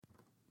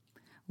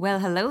Well,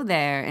 hello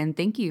there, and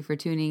thank you for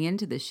tuning in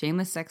to the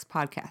Shameless Sex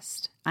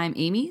Podcast. I'm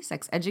Amy,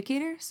 sex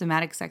educator,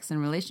 somatic sex and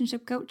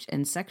relationship coach,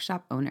 and sex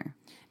shop owner.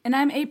 And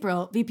I'm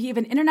April, VP of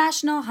an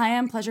international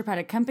high-end pleasure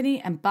product company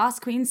and boss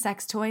queen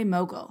sex toy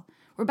mogul.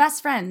 We're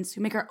best friends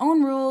who make our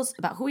own rules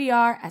about who we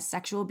are as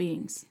sexual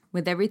beings.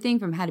 With everything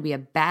from how to be a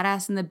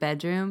badass in the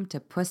bedroom, to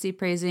pussy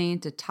praising,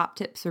 to top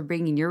tips for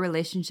bringing your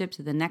relationship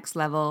to the next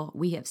level,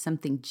 we have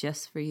something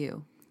just for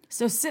you.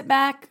 So sit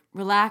back,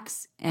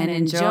 relax, and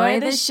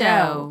enjoy the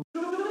show.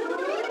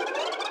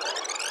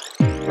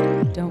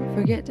 Don't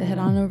forget to head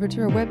on over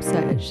to our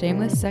website at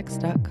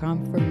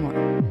shamelesssex.com for more.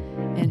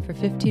 And for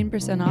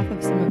 15% off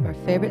of some of our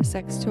favorite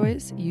sex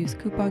toys, use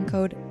coupon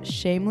code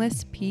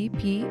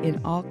SHAMELESSPP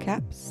in all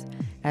caps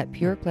at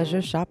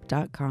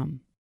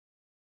purepleasureshop.com.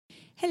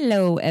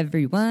 Hello,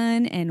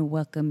 everyone, and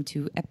welcome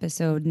to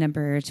episode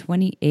number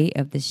 28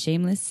 of the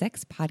Shameless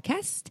Sex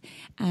Podcast.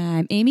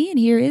 I'm Amy, and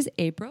here is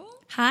April.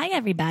 Hi,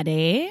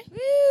 everybody. Woo!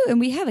 And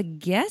we have a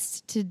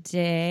guest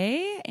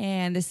today,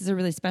 and this is a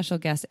really special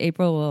guest.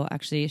 April will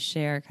actually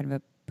share kind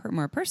of a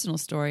more personal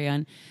story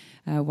on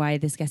why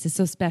this guest is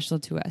so special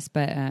to us.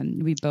 But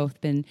we've both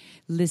been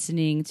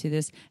listening to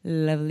this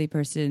lovely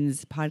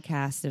person's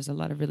podcast. There's a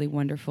lot of really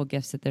wonderful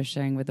gifts that they're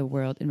sharing with the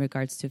world in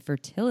regards to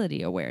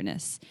fertility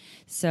awareness.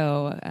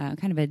 So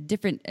kind of a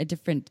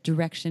different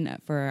direction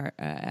for our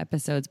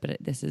episodes, but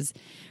this is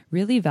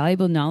really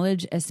valuable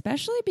knowledge,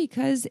 especially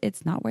because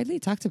it's not widely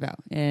talked about.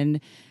 And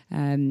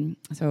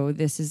so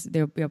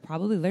you'll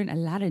probably learn a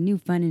lot of new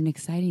fun and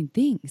exciting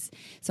things.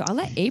 So I'll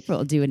let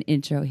April do an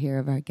intro here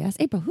of our guest.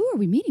 April, who are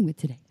we meeting with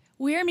today?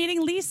 We're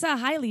meeting Lisa.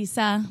 Hi,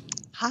 Lisa.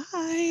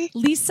 Hi.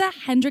 Lisa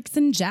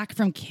Hendrickson Jack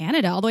from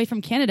Canada, all the way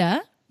from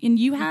Canada. And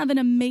you have an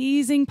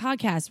amazing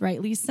podcast,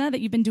 right, Lisa, that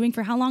you've been doing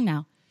for how long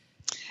now?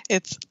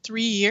 It's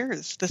 3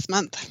 years this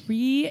month.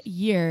 3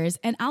 years.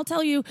 And I'll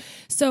tell you,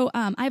 so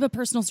I have a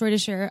personal story to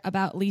share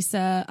about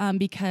Lisa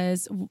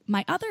because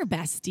my other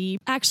bestie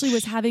actually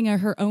was having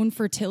her own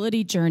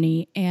fertility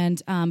journey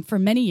and for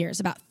many years,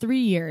 about 3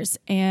 years.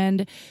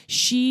 And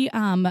she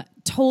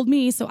told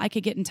me so I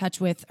could get in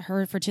touch with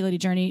her fertility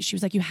journey. She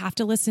was like, you have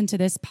to listen to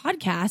this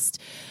podcast.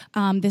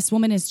 This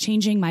woman is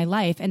changing my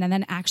life. And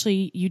then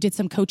actually you did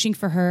some coaching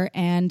for her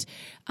and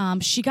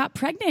she got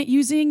pregnant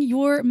using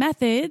your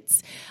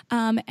methods.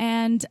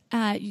 And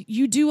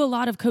you do a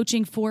lot of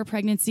coaching for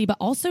pregnancy, but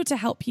also to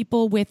help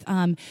people with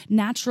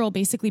natural,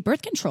 basically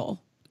birth control.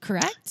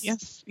 Correct?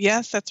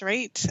 Yes, that's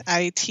right.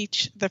 I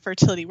teach the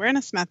fertility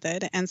awareness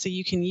method, and so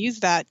you can use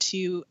that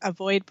to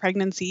avoid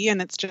pregnancy,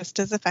 and it's just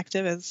as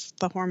effective as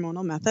the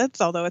hormonal methods,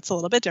 although it's a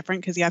little bit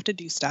different because you have to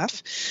do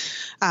stuff,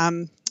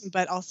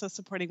 but also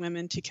supporting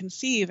women to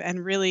conceive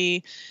and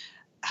really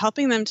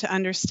helping them to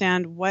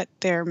understand what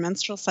their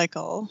menstrual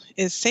cycle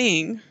is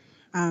saying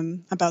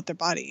about their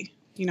body.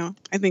 You know,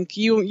 I think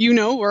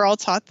we're all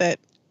taught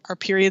that our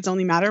periods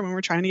only matter when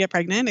we're trying to get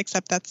pregnant,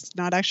 except that's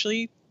not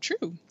actually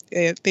true.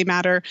 They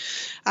matter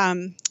all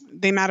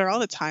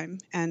the time,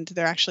 and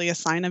they're actually a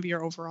sign of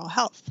your overall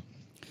health.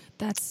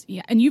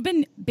 And you've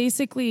been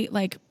basically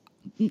like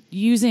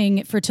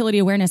using fertility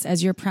awareness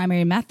as your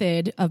primary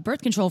method of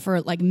birth control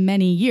for like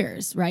many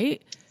years,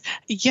 right?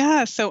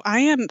 Yeah. So I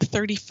am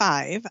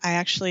 35.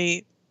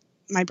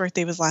 My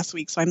birthday was last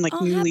week, so I'm like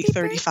newly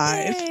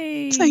 35.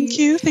 Birthday.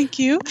 Thank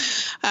you.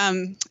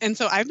 And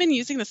so I've been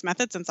using this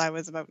method since I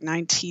was about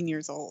 19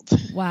 years old.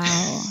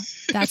 Wow.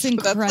 That's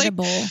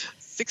incredible. That's like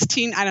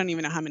 16, I don't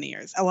even know how many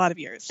years, a lot of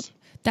years.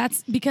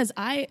 That's because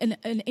and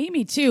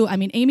Amy too. I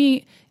mean,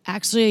 Amy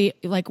actually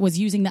like was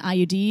using the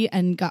IUD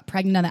and got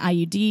pregnant on the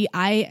IUD.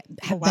 I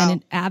have been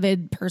an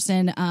avid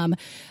person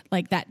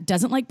like that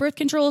doesn't like birth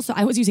control. So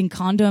I was using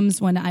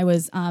condoms when I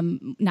was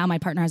now my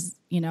partner has,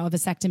 a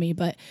vasectomy,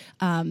 but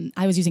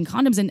I was using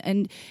condoms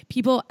and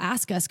people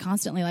ask us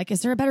constantly like,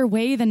 is there a better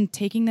way than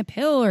taking the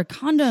pill or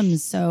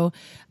condoms? So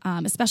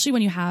especially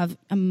when you have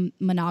a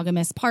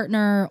monogamous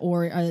partner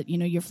or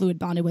you're fluid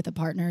bonded with a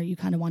partner, you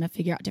kind of want to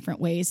figure out different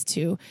ways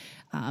to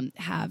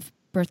have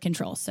birth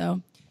control.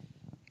 So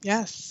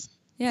yes.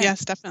 Yeah.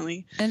 Yes,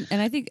 definitely. And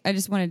I think I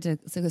just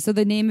wanted to, so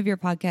the name of your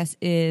podcast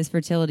is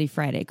Fertility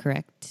Friday,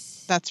 correct?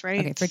 That's right.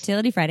 Okay,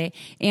 Fertility Friday.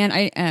 And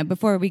I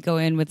before we go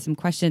in with some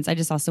questions, I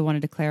just also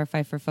wanted to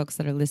clarify for folks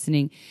that are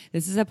listening,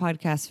 this is a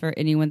podcast for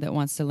anyone that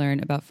wants to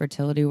learn about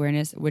fertility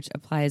awareness, which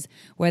applies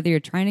whether you're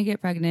trying to get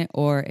pregnant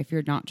or if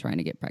you're not trying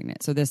to get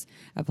pregnant. So this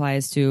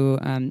applies to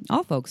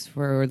all folks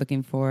who are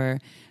looking for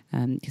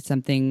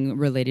something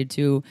related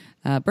to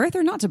birth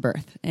or not to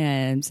birth.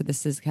 And so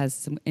this has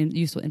some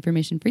useful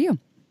information for you.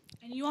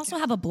 And you also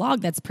have a blog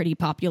that's pretty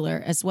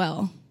popular as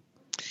well.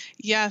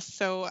 Yes.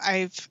 So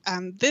I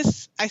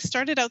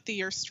started out the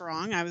year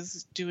strong. I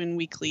was doing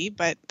weekly,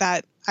 but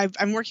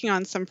I'm working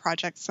on some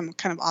projects, some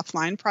kind of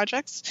offline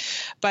projects,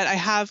 but I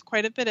have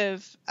quite a bit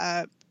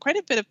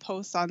of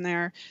posts on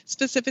there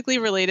specifically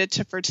related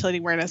to fertility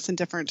awareness and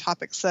different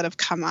topics that have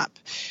come up.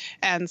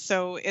 And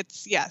so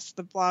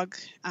the blog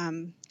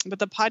But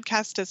the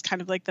podcast is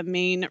kind of like the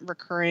main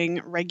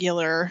recurring,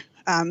 regular,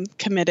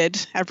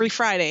 committed. Every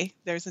Friday,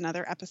 there's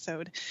another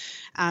episode.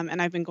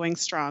 And I've been going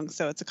strong.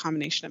 So it's a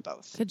combination of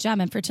both. Good job.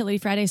 And Fertility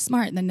Friday is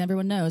smart. And then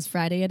everyone knows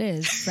Friday it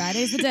is.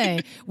 Friday's the day.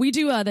 We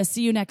do the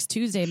See You Next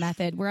Tuesday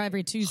method. We're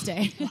every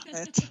Tuesday. Love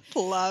it.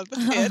 Love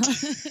it.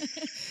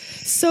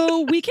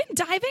 So we can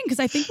dive in because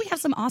I think we have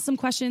some awesome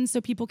questions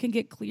so people can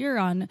get clear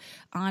on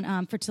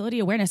fertility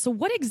awareness. So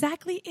what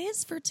exactly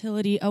is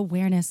fertility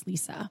awareness,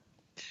 Lisa?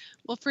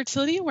 Well,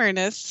 fertility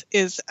awareness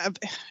it's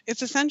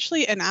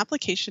essentially an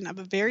application of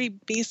a very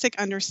basic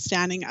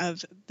understanding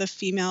of the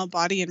female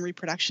body and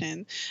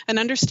reproduction, an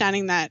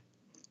understanding that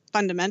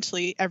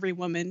fundamentally every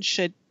woman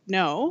should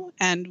know,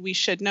 and we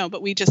should know,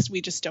 but we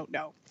just don't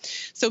know.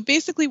 So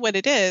basically what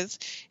it is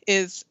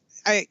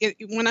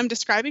when I'm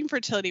describing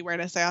fertility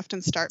awareness, I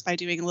often start by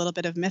doing a little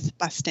bit of myth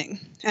busting.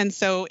 And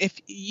so if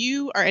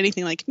you are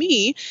anything like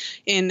me,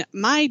 in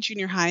my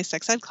junior high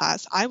sex ed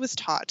class, I was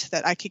taught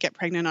that I could get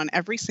pregnant on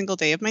every single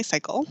day of my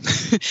cycle.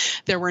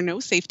 There were no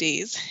safe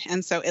days.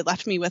 And so it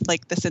left me with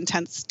like this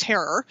intense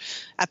terror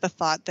at the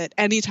thought that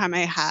anytime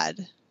I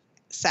had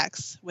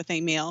sex with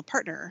a male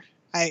partner,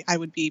 I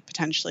would be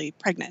potentially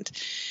pregnant.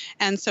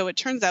 And so it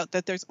turns out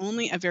that there's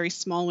only a very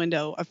small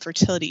window of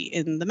fertility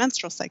in the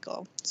menstrual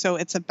cycle. So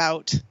it's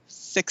about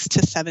 6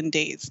 to 7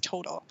 days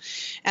total.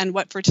 And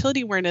what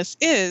fertility awareness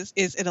is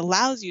it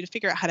allows you to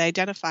figure out how to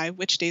identify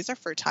which days are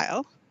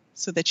fertile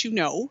so that you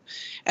know,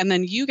 and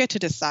then you get to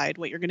decide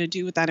what you're going to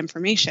do with that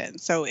information.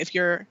 So if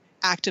you're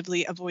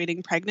actively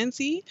avoiding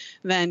pregnancy,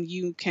 then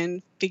you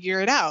can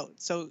figure it out.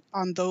 So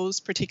on those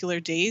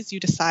particular days, you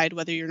decide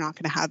whether you're not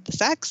going to have the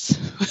sex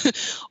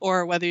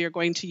or whether you're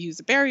going to use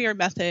a barrier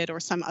method or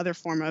some other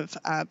form of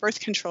birth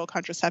control,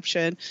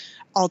 contraception,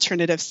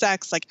 alternative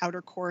sex like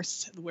outer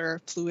course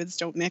where fluids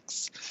don't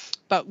mix.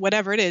 But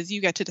whatever it is,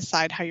 you get to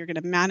decide how you're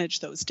going to manage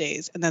those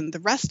days. And then the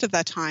rest of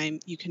that time,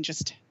 you can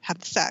just have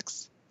the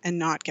sex and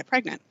not get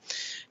pregnant.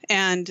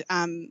 And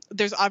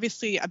there's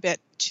obviously a bit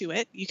to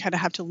it. You kind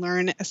of have to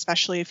learn,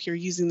 especially if you're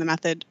using the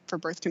method for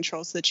birth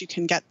control, so that you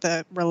can get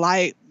the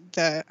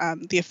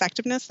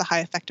effectiveness, the high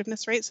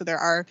effectiveness rate. So there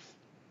are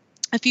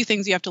a few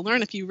things you have to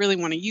learn if you really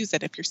want to use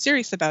it, if you're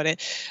serious about it.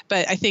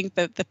 But I think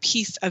that the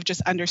piece of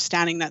just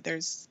understanding that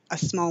there's a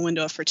small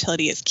window of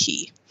fertility is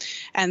key.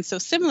 And so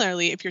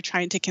similarly, if you're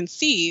trying to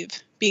conceive,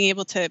 being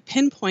able to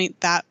pinpoint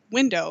that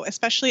window,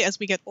 especially as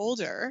we get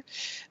older,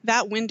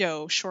 that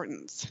window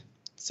shortens.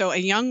 So a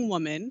young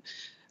woman,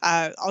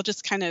 I'll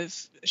just kind of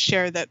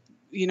share that,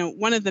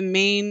 one of the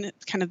main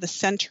kind of the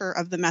center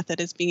of the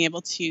method is being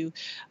able to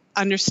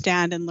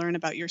understand and learn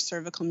about your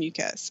cervical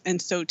mucus.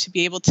 And so to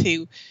be able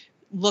to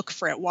look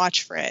for it,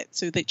 watch for it,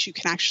 so that you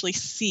can actually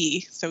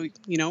see. So,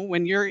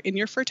 when you're in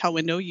your fertile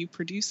window, you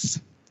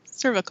produce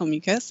cervical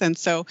mucus. And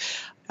so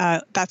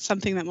that's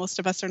something that most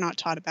of us are not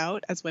taught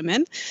about as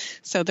women.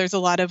 So there's a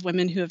lot of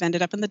women who have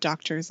ended up in the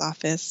doctor's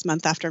office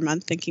month after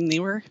month thinking they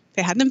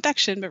had an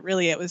infection, but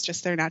really it was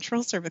just their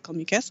natural cervical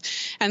mucus.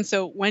 And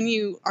so when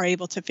you are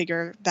able to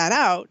figure that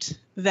out,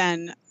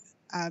 then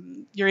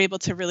you're able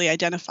to really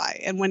identify.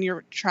 And when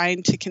you're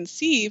trying to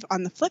conceive,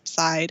 on the flip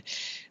side,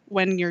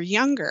 when you're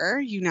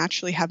younger, you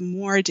naturally have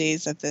more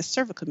days of this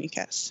cervical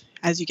mucus.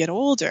 As you get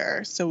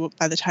older, so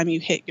by the time you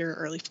hit your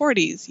early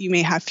 40s, you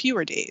may have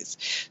fewer days.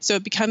 So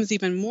it becomes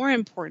even more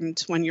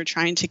important when you're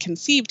trying to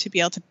conceive to be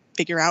able to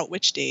figure out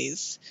which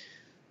days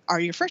are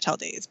your fertile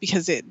days,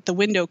 because the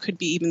window could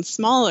be even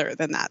smaller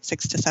than that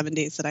 6 to 7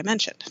 days that I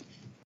mentioned.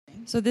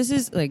 So this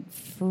is like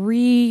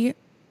free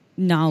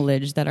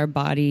knowledge that our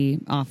body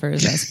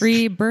offers us,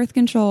 free birth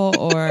control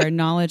or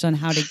knowledge on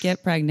how to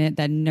get pregnant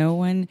that no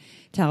one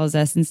tells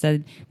us.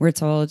 Instead, we're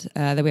told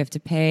that we have to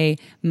pay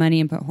money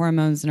and put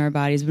hormones in our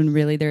bodies, when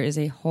really there is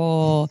a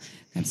whole,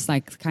 it's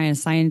like kind of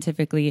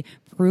scientifically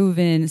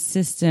proven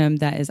system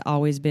that has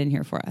always been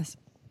here for us.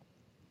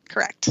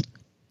 Correct.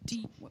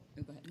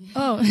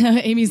 Oh,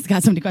 Amy's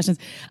got so many questions.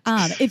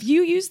 If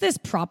you use this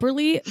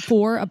properly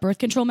for a birth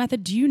control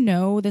method, do you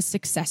know the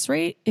success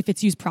rate if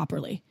it's used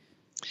properly?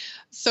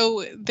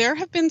 So there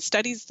have been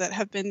studies that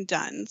have been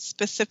done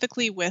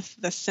specifically with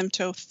the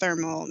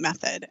symptothermal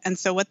method. And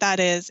so what that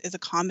is a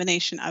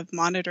combination of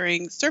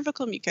monitoring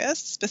cervical mucus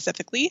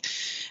specifically,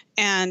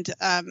 and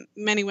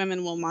many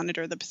women will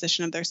monitor the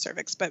position of their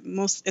cervix, but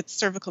it's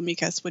cervical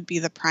mucus would be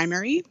the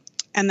primary.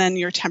 And then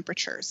your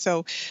temperature.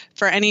 So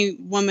for any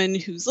woman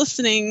who's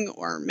listening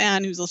or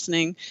man who's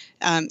listening,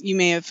 you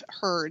may have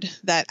heard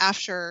that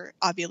after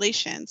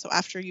ovulation, so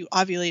after you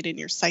ovulate in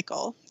your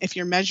cycle, if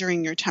you're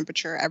measuring your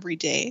temperature every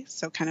day,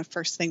 so kind of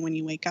first thing when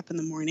you wake up in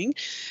the morning,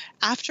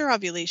 after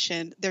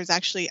ovulation, there's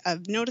actually a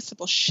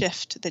noticeable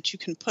shift that you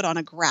can put on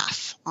a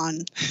graph on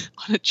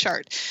a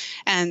chart.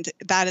 And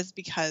that is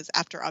because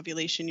after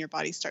ovulation, your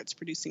body starts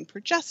producing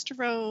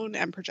progesterone,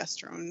 and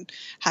progesterone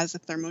has a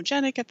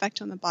thermogenic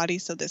effect on the body.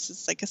 So this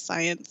is like a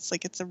science,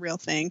 like it's a real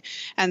thing.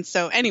 And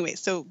so anyway,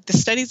 so the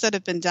studies that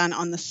have been done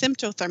on the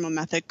symptothermal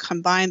method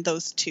combine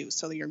those two,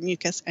 so your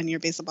mucus and your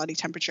basal body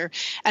temperature.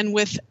 And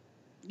with,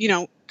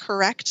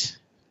 correct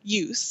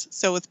use,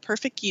 so with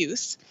perfect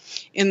use,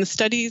 in the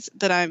studies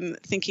that I'm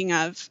thinking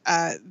of,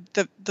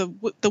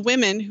 the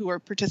women who are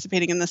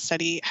participating in this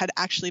study had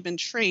actually been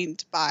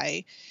trained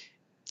by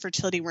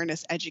fertility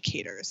awareness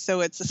educators. So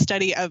it's a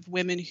study of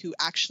women who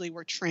actually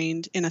were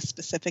trained in a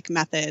specific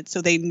method,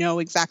 so they know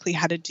exactly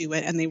how to do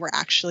it and they were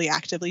actually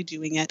actively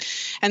doing it.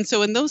 And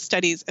so in those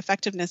studies,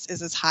 effectiveness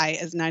is as high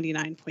as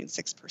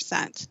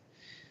 99.6%.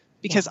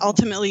 Because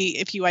ultimately,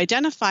 if you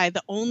identify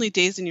the only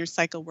days in your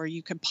cycle where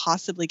you could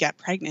possibly get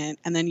pregnant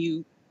and then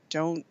you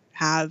don't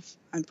have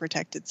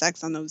unprotected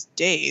sex on those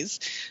days,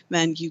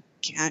 then you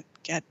can't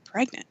get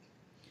pregnant.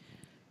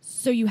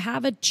 So you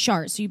have a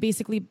chart. So you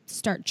basically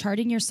start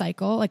charting your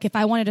cycle. Like if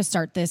I wanted to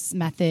start this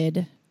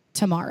method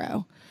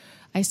tomorrow,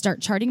 I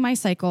start charting my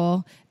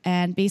cycle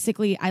and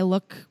basically I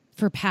look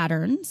for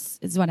patterns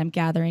is what I'm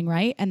gathering,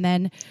 right? And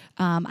then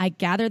I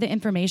gather the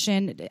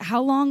information.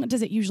 How long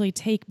does it usually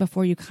take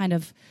before you kind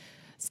of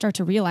start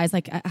to realize,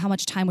 like, how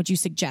much time would you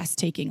suggest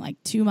taking? Like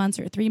 2 months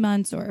or 3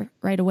 months, or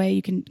right away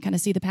you can kind of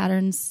see the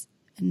patterns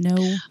and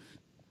know?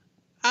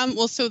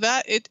 Well, so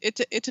that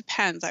it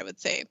depends. I would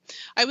say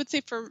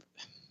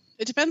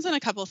it depends on a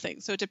couple of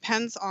things. So it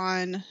depends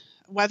on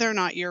whether or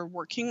not you're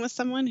working with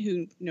someone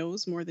who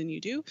knows more than you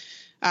do,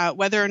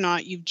 whether or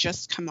not you've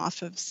just come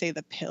off of, say,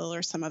 the pill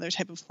or some other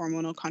type of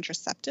hormonal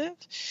contraceptive,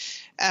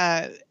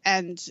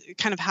 and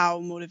kind of how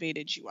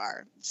motivated you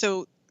are.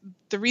 So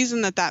the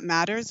reason that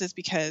matters is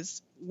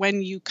because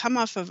when you come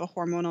off of a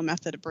hormonal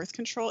method of birth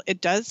control,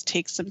 it does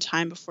take some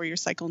time before your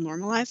cycle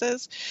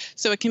normalizes.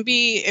 So it can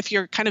be, if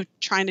you're kind of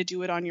trying to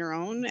do it on your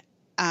own,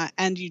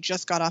 and you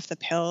just got off the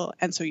pill,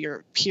 and so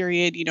your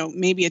period,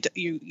 maybe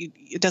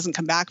it doesn't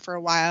come back for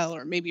a while,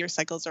 or maybe your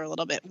cycles are a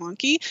little bit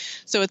wonky.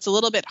 So it's a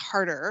little bit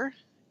harder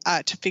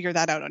to figure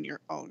that out on your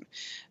own.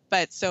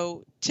 But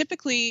so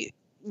typically,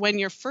 when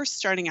you're first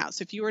starting out,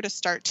 so if you were to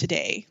start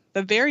today,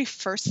 the very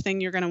first thing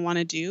you're going to want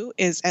to do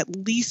is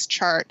at least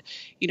chart,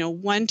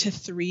 1 to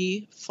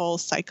 3 full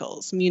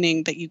cycles,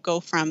 meaning that you go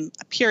from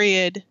a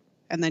period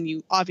and then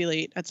you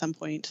ovulate at some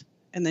point,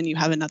 and then you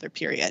have another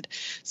period.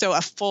 So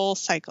a full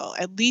cycle,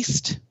 at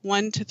least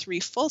 1 to 3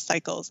 full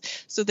cycles,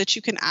 so that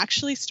you can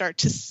actually start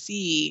to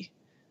see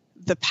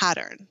the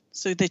pattern,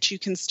 so that you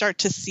can start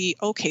to see,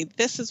 okay,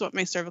 this is what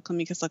my cervical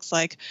mucus looks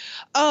like.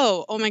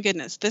 Oh my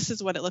goodness, this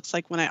is what it looks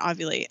like when I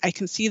ovulate. I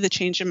can see the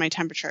change in my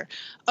temperature.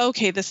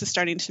 Okay, this is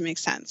starting to make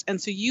sense.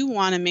 And so you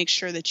want to make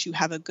sure that you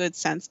have a good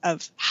sense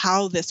of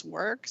how this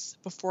works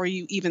before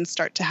you even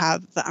start to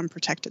have the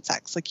unprotected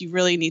sex. Like, you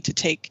really need to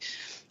take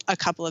a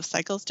couple of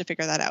cycles to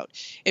figure that out.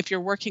 If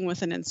you're working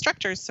with an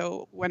instructor,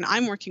 so when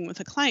I'm working with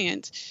a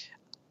client,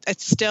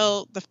 it's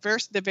still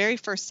the very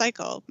first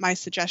cycle. My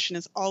suggestion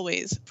is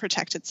always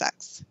protected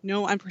sex,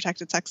 no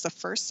unprotected sex the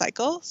first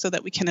cycle, so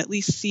that we can at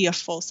least see a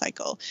full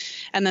cycle.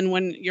 And then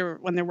when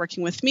they're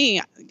working with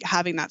me,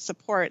 having that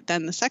support,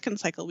 then the second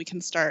cycle we can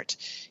start,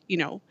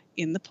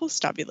 in the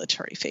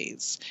post-ovulatory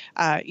phase.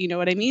 You know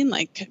what I mean?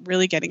 Like,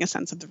 really getting a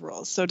sense of the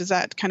rules. So does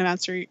that kind of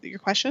answer your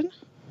question?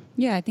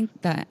 Yeah, I think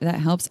that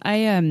helps.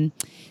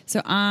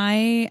 So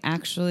I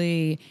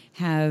actually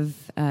have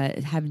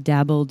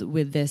dabbled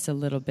with this a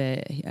little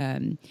bit,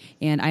 and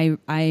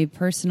I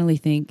personally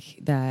think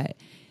that,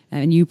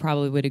 and you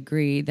probably would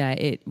agree,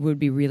 that it would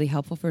be really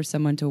helpful for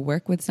someone to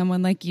work with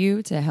someone like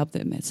you to help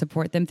them,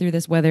 support them through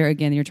this, whether,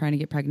 again, you're trying to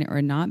get pregnant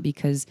or not,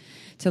 because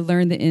to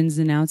learn the ins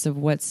and outs of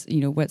what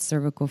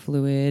cervical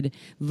fluid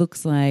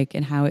looks like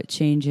and how it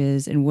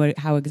changes and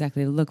how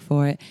exactly to look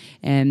for it,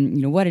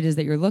 and what it is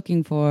that you're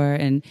looking for.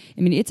 And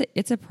I mean,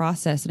 it's a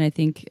process, and I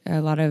think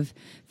a lot of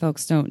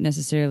folks don't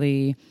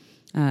necessarily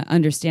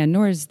understand,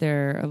 nor is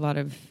there a lot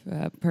of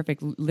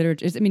perfect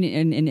literature,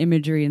 and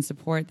imagery and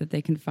support that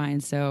they can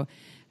find. So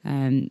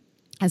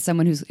as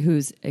someone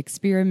who's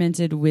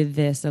experimented with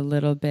this a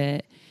little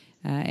bit,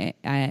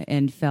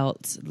 and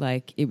felt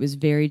like it was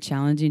very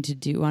challenging to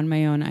do on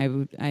my own,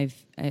 I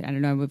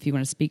don't know if you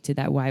want to speak to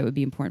that, why it would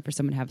be important for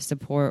someone to have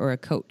support or a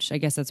coach. I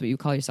guess that's what you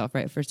call yourself,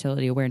 right?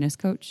 Fertility awareness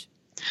coach.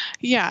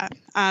 Yeah.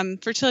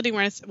 Fertility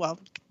awareness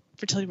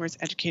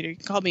educator. You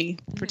can call me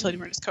fertility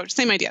awareness coach.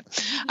 Same idea.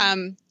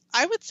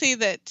 I would say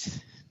that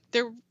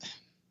there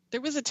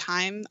was a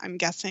time, I'm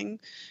guessing,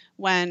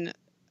 when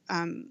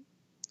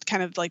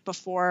kind of like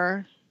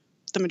before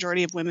the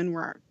majority of women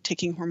were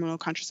taking hormonal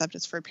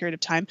contraceptives for a period of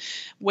time,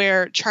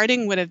 where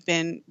charting would have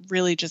been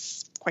really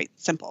just quite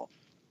simple.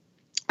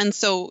 And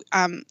so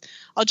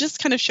I'll just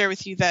kind of share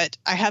with you that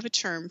I have a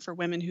term for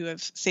women who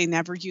have, say,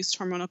 never used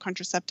hormonal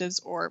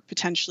contraceptives or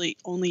potentially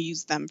only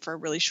used them for a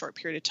really short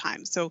period of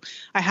time. So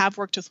I have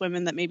worked with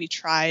women that maybe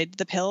tried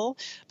the pill,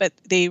 but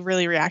they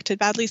really reacted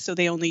badly, so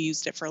they only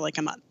used it for like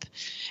a month.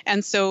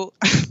 And so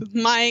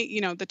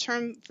the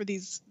term for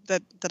these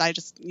that I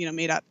just,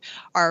 made up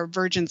are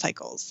virgin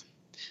cycles.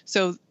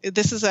 So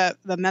this is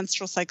the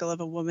menstrual cycle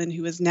of a woman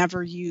who has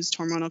never used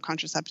hormonal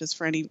contraceptives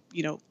for any,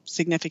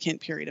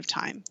 significant period of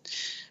time.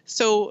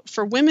 So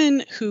for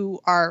women who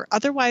are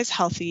otherwise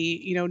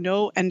healthy,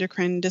 no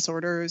endocrine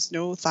disorders,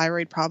 no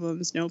thyroid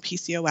problems, no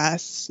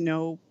PCOS,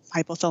 no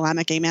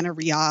hypothalamic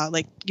amenorrhea,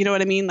 like, you know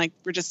what I mean? Like,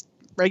 we're just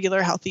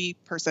regular healthy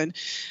person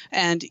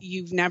and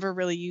you've never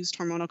really used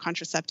hormonal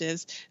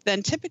contraceptives,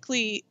 then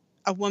typically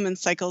a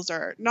woman's cycles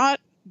are not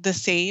the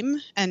same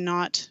and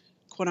not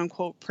quote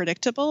unquote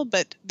predictable,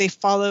 but they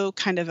follow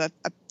kind of a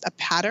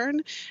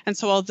pattern. And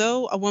so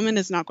although a woman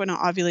is not going to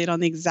ovulate on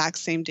the exact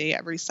same day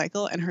every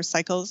cycle, and her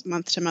cycles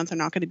month to month are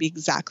not going to be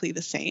exactly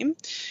the same,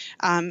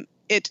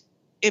 it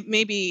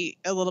may be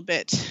a little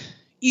bit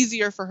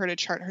easier for her to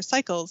chart her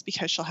cycles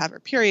because she'll have her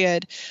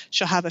period.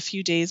 She'll have a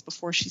few days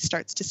before she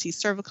starts to see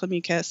cervical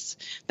mucus.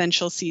 Then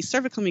she'll see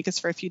cervical mucus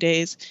for a few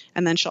days,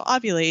 and then she'll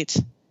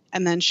ovulate,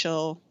 and then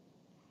she'll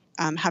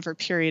have her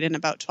period in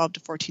about 12 to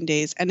 14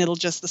 days, and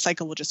the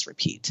cycle will just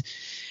repeat.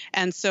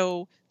 And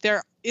so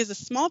there is a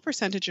small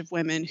percentage of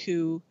women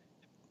who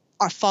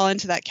fall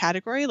into that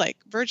category, like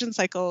virgin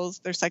cycles.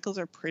 Their cycles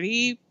are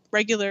pretty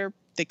regular.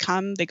 They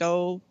come, they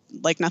go,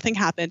 like nothing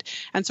happened.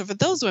 And so for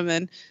those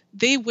women,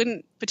 they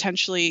wouldn't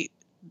potentially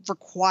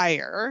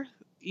require,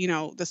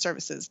 the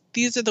services.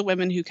 These are the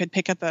women who could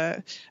pick up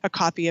a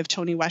copy of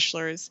Tony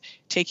Weschler's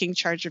Taking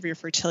Charge of Your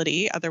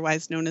Fertility,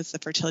 otherwise known as the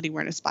Fertility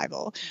Awareness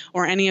Bible,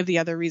 or any of the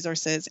other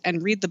resources,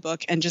 and read the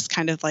book and just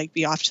kind of like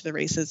be off to the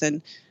races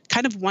and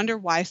kind of wonder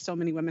why so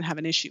many women have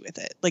an issue with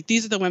it. Like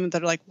these are the women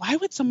that are like, why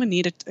would someone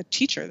need a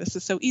teacher? This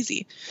is so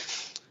easy.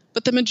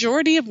 But the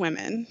majority of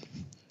women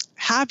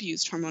have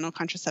used hormonal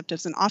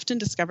contraceptives and often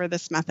discover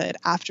this method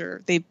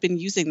after they've been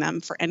using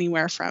them for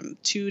anywhere from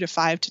 2 to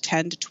 5 to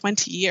 10 to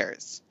 20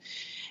 years.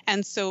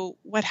 And so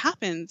what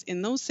happens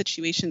in those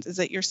situations is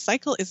that your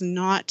cycle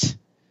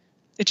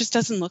it just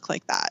doesn't look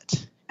like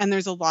that. And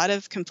there's a lot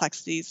of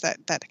complexities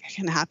that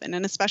can happen.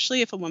 And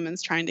especially if a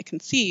woman's trying to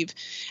conceive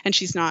and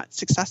she's not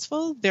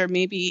successful, there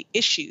may be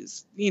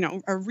issues,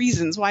 or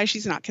reasons why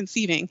she's not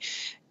conceiving,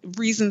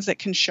 reasons that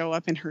can show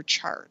up in her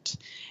chart.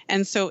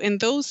 And so in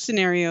those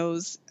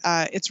scenarios,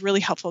 it's really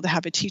helpful to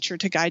have a teacher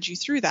to guide you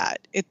through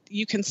that.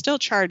 You can still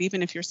chart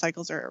even if your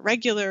cycles are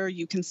irregular.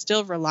 You can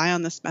still rely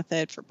on this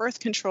method for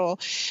birth control.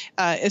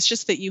 It's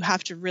just that you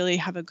have to really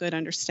have a good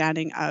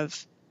understanding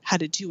of how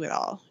to do it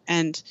all.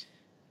 And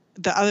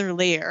the other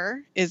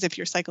layer is if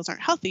your cycles aren't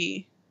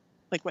healthy,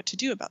 like what to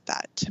do about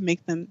that to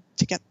make them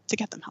to get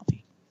them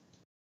healthy.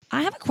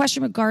 I have a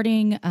question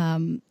regarding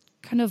kind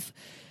of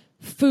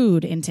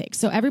food intake.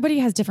 So everybody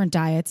has different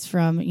diets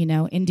from,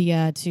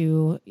 India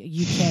to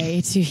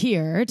UK to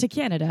here to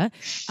Canada.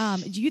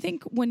 Do you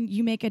think when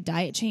you make a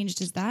diet change,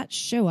 does that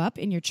show up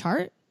in your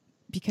chart?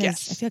 Because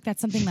yes. I feel like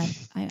that's something that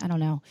I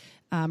don't know,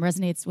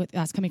 resonates with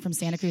us coming from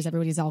Santa Cruz.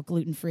 Everybody's all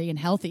gluten-free and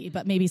healthy,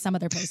 but maybe some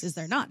other places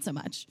they're not so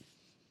much.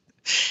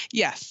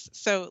 Yes.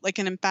 So like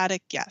an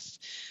emphatic yes.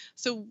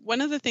 So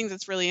one of the things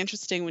that's really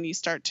interesting when you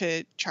start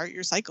to chart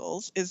your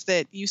cycles is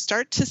that you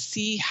start to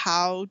see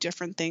how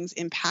different things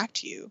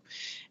impact you.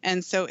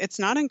 And so it's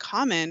not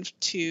uncommon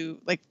to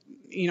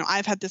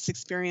I've had this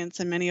experience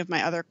and many of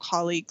my other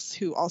colleagues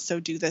who also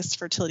do this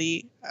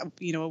fertility,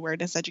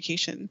 awareness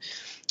education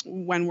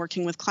when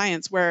working with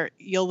clients, where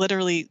you'll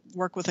literally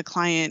work with a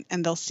client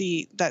and they'll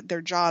see that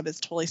their job is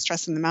totally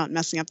stressing them out and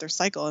messing up their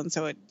cycle. And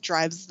so it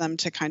drives them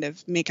to kind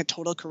of make a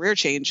total career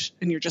change.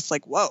 And you're just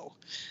like, whoa,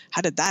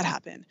 how did that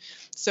happen?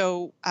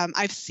 So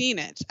I've seen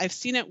it. I've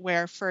seen it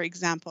where, for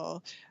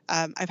example,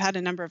 I've had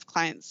a number of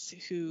clients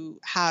who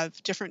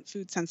have different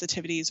food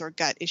sensitivities or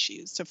gut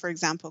issues. So for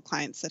example,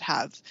 clients that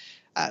have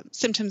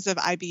symptoms of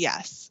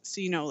IBS.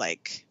 So,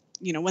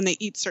 when they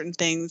eat certain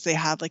things, they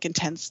have like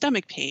intense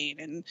stomach pain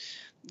and,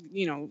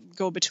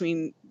 go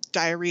between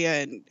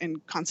diarrhea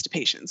and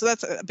constipation. So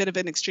that's a bit of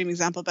an extreme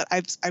example, but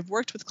I've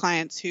worked with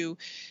clients who,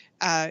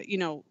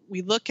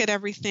 we look at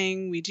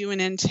everything, we do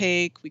an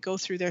intake, we go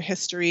through their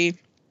history.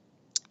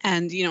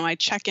 And, I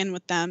check in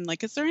with them,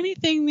 like, is there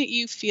anything that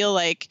you feel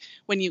like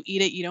when you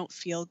eat it, you don't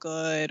feel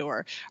good?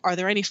 Or are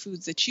there any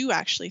foods that you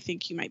actually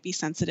think you might be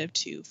sensitive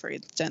to, for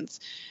instance?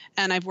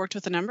 And I've worked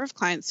with a number of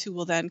clients who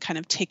will then kind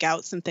of take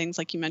out some things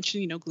like you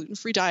mentioned,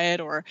 gluten-free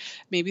diet, or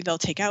maybe they'll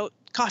take out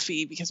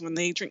coffee because when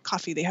they drink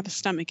coffee, they have a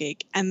stomach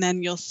ache. And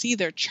then you'll see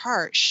their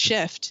chart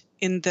shift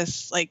in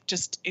this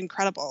just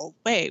incredible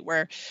way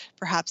where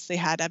perhaps they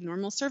had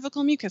abnormal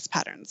cervical mucus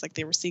patterns, like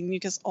they were seeing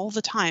mucus all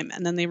the time,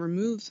 and then they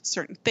remove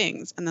certain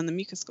things and then the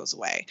mucus goes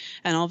away.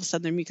 And all of a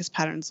sudden their mucus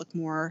patterns look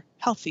more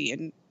healthy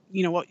and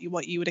what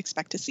you would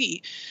expect to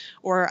see.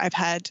 Or I've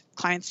had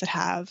clients that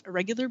have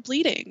irregular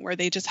bleeding where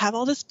they just have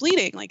all this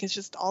bleeding, like it's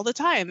just all the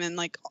time. And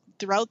like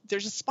throughout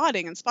there's just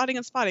spotting.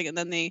 And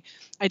then they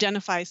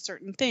identify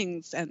certain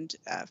things and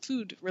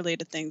food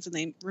related things and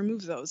they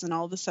remove those. And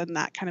all of a sudden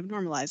that kind of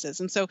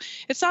normalizes. And so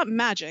it's not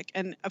magic.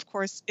 And of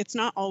course it's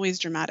not always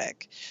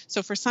dramatic.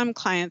 So for some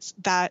clients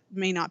that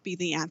may not be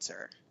the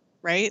answer,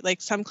 right? Like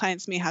some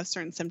clients may have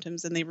certain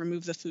symptoms and they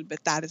remove the food,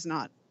 but that is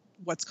not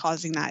what's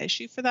causing that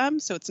issue for them.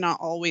 So it's not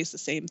always the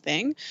same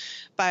thing.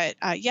 But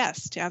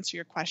yes, to answer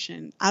your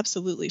question,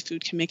 absolutely,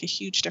 food can make a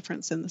huge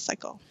difference in the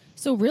cycle.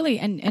 So really,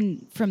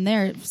 and from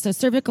there, so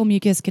cervical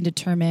mucus can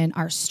determine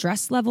our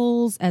stress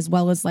levels as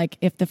well as like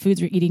if the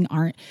foods we're eating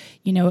aren't,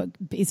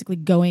 basically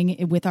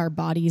going with our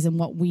bodies and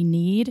what we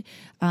need.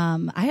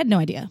 I had no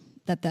idea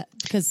that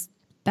because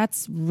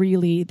that's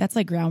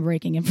like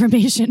groundbreaking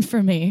information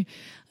for me.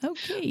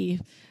 Okay.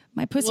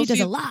 My pussy does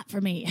a lot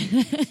for me.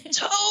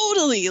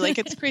 Totally. Like,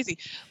 it's crazy.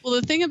 Well,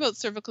 the thing about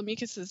cervical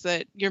mucus is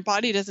that your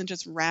body doesn't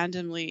just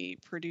randomly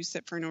produce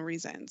it for no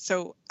reason.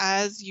 So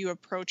as you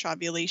approach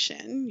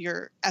ovulation,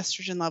 your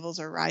estrogen levels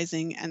are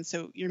rising. And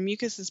so your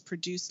mucus is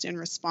produced in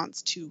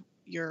response to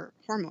your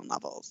hormone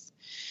levels.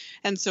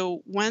 And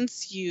so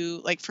once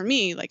you, like for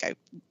me, like I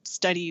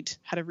studied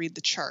how to read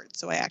the chart.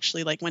 So I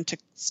actually like went to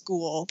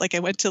school, like I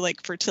went to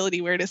like fertility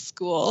awareness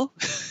school.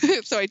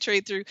 So I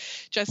trained through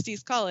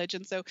Justice College.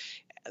 And so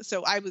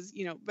I was,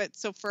 but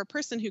so for a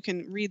person who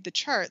can read the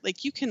chart,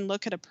 like you can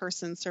look at a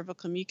person's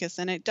cervical mucus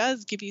and it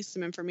does give you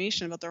some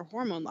information about their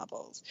hormone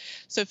levels.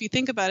 So if you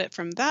think about it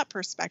from that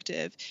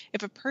perspective,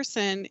 if a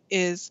person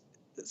is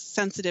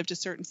sensitive to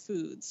certain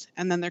foods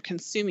and then they're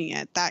consuming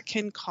it, that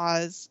can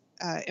cause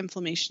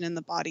inflammation in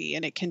the body,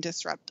 and it can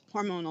disrupt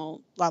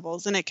hormonal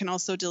levels, and it can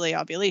also delay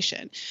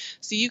ovulation.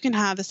 So you can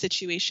have a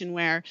situation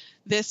where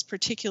this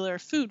particular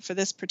food for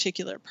this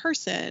particular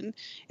person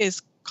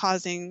is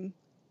causing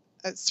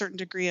a certain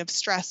degree of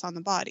stress on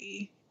the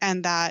body,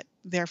 and that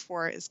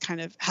therefore is kind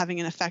of having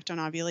an effect on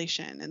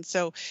ovulation. And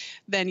so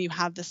then you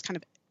have this kind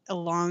of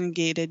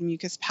elongated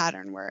mucus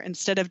pattern where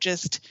instead of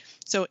just,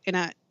 so in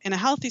a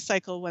healthy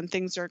cycle, when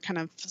things are kind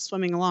of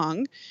swimming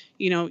along,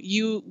 your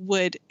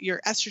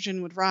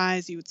estrogen would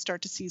rise, you would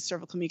start to see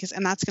cervical mucus,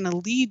 and that's going to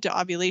lead to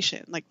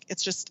ovulation. Like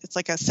it's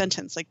like a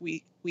sentence, like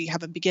we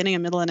have a beginning, a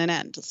middle, and an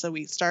end. So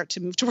we start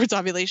to move towards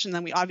ovulation,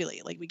 then we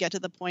ovulate, like we get to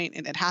the point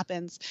and it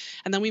happens,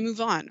 and then we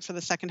move on for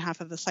the second half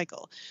of the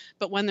cycle.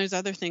 But when there's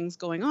other things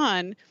going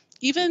on,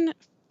 even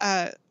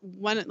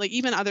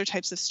even other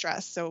types of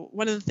stress. So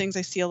one of the things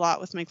I see a lot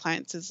with my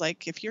clients is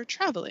like if you're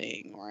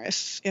traveling, or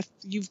if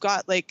you've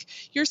got like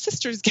your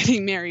sister's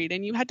getting married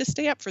and you had to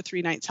stay up for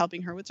 3 nights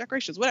helping her with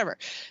decorations, whatever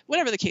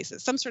the case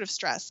is, some sort of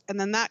stress, and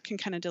then that can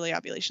kind of delay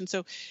ovulation.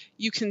 So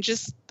you can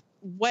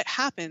what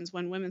happens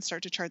when women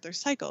start to chart their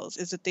cycles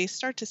is that they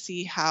start to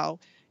see how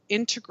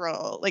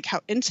integral, like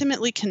how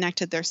intimately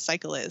connected their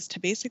cycle is to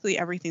basically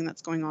everything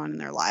that's going on in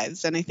their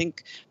lives. And I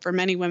think for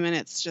many women,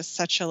 it's just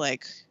such a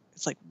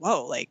it's like,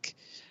 whoa, like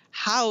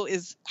how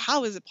is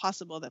it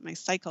possible that my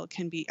cycle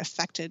can be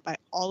affected by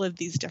all of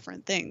these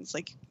different things?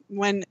 Like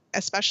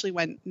especially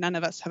when none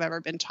of us have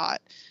ever been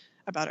taught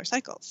about our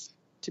cycles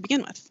to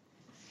begin with.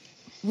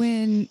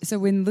 When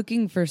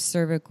looking for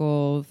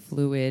cervical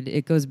fluid,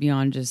 it goes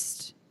beyond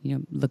just,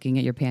 looking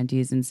at your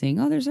panties and saying,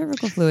 oh, there's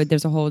cervical fluid.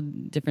 There's a whole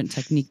different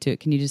technique to it.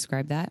 Can you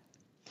describe that?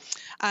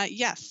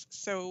 Yes.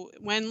 So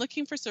when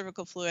looking for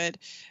cervical fluid,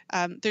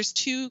 there's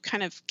 2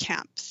 kind of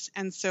camps.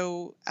 And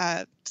so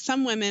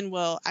some women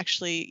will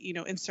actually,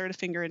 insert a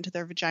finger into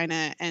their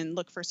vagina and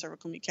look for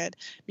cervical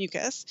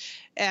mucus.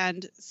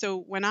 And so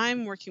when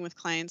I'm working with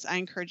clients, I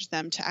encourage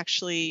them to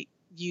actually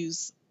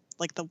use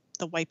like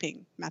the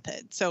wiping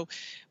method. So,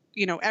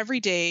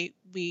 every day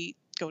we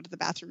go to the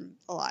bathroom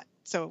a lot.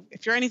 So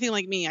if you're anything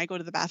like me, I go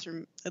to the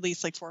bathroom at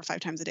least like 4 or 5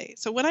 times a day.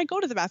 So when I go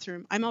to the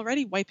bathroom, I'm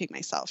already wiping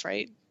myself,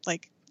 right?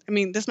 Like, I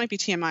mean, this might be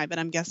TMI, but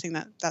I'm guessing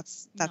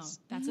that's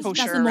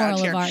kosher a moral around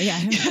here. of our, yeah.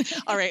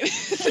 All right.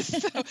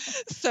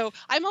 So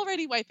I'm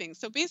already wiping.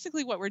 So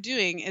basically what we're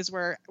doing is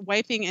we're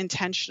wiping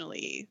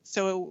intentionally.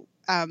 So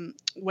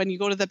when you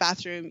go to the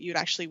bathroom, you'd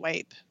actually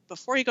wipe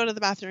before you go to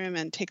the bathroom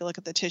and take a look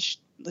at the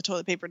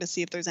toilet paper to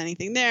see if there's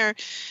anything there.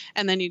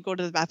 And then you go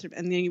to the bathroom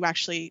and then you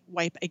actually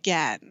wipe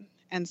again.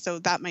 And so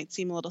that might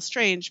seem a little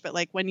strange, but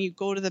like when you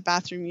go to the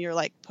bathroom, you're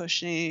like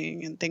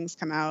pushing and things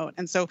come out.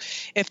 And so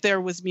if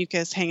there was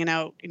mucus hanging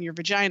out in your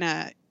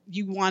vagina,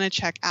 you want to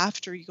check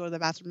after you go to the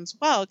bathroom as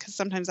well, because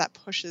sometimes that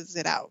pushes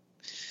it out.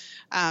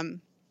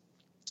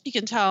 You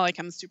can tell like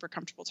I'm super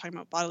comfortable talking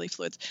about bodily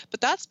fluids, but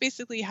that's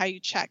basically how you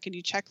check, and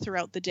you check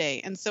throughout the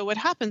day. And so what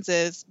happens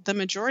is the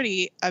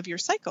majority of your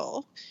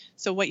cycle,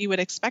 so what you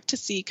would expect to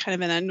see kind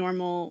of in a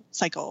normal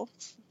cycle,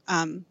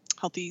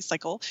 healthy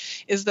cycle,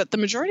 is that the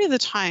majority of the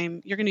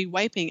time you're going to be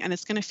wiping and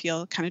it's going to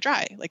feel kind of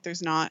dry, like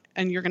there's not,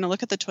 and you're going to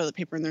look at the toilet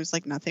paper and there's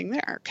like nothing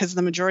there, because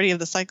the majority of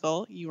the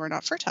cycle you are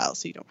not fertile,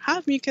 so you don't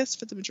have mucus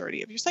for the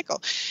majority of your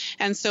cycle.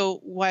 And so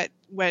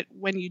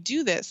when you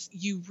do this,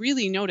 you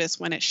really notice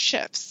when it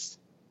shifts,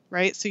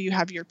 right? So you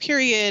have your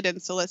period,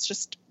 and so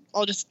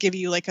I'll just give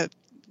you like a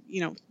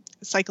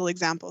cycle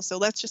example. So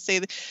let's just say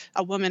that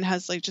a woman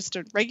has like just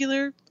a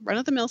regular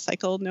run-of-the-mill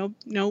cycle,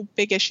 no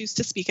big issues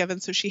to speak of,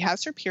 and so she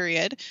has her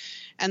period,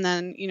 and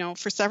then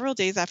for several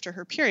days after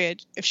her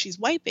period, if she's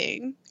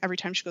wiping every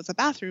time she goes to the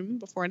bathroom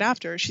before and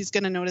after, she's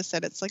going to notice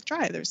that it's like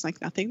dry, there's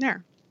like nothing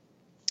there.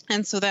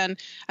 And so then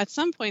at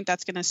some point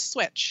that's going to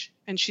switch,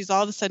 and she's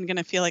all of a sudden going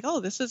to feel like, oh,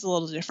 this is a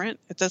little different,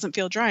 it doesn't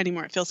feel dry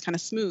anymore, it feels kind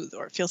of smooth,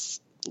 or it feels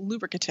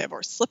lubricative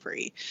or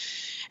slippery.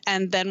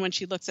 And then when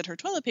she looks at her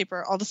toilet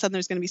paper, all of a sudden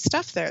there's going to be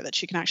stuff there that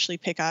she can actually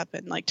pick up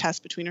and like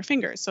test between her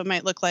fingers. So it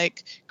might look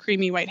like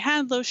creamy white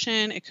hand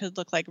lotion. It could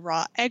look like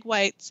raw egg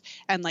whites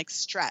and like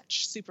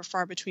stretch super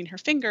far between her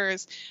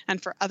fingers.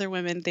 And for other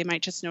women, they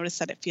might just notice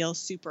that it feels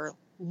super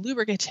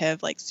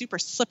lubricative, like super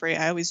slippery.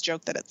 I always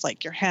joke that it's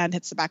like your hand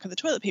hits the back of the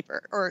toilet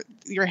paper, or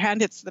your hand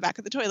hits the back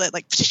of the toilet,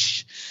 like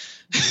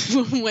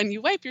when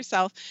you wipe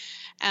yourself.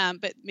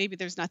 But maybe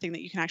there's nothing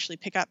that you can actually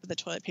pick up, but the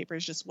toilet paper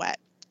is just wet.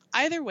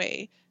 Either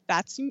way,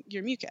 that's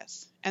your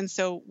mucus. And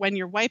so when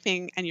you're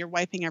wiping and you're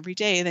wiping every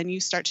day, then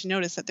you start to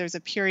notice that there's a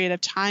period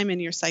of time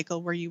in your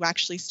cycle where you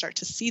actually start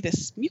to see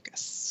this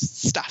mucus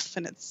stuff.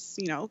 And it's,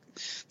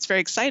 it's very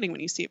exciting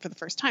when you see it for the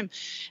first time.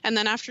 And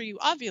then after you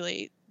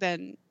ovulate,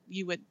 then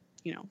you would,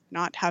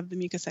 not have the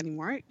mucus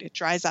anymore. It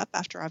dries up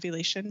after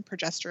ovulation.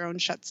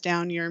 Progesterone shuts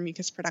down your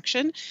mucus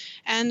production.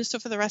 And so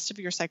for the rest of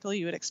your cycle,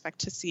 you would expect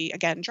to see,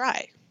 again,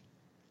 dry.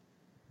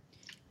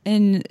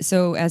 And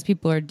so as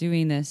people are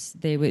doing this,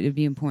 it would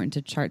be important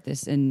to chart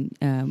this. And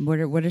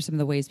what are some of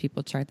the ways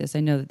people chart this? I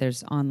know that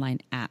there's online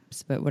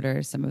apps, but what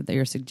are some of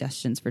your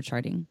suggestions for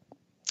charting?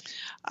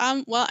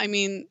 Well, I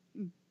mean,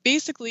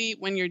 basically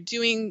when you're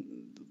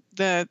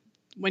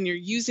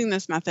using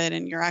this method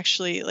and you're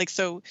actually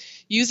so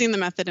using the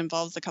method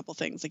involves a couple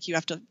things. Like you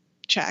have to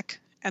check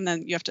and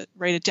then you have to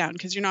write it down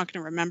because you're not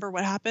going to remember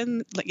what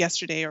happened like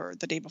yesterday or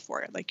the day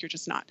before. Like you're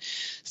just not.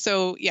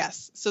 So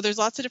yes. So there's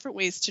lots of different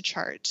ways to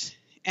chart.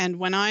 And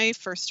when I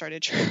first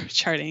started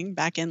charting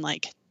back in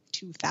like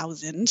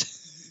 2000,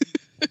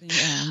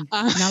 yeah,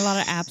 not a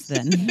lot of apps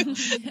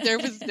then. There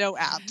was no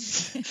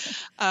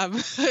apps.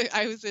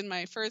 I was in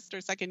my first or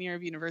second year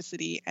of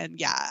university, and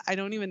yeah, I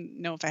don't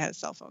even know if I had a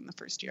cell phone the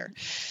first year.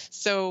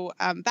 So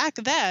back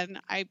then,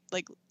 I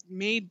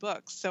made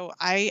books. So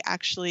I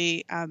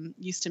actually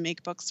used to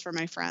make books for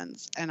my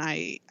friends, and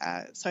I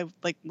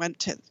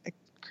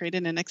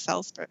created an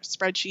Excel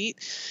spreadsheet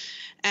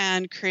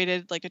and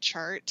created like a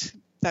chart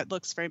that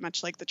looks very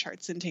much like the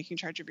charts in Taking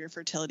Charge of Your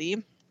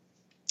Fertility.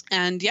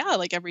 And yeah,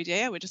 like every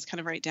day I would just kind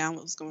of write down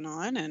what was going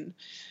on.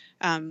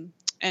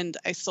 And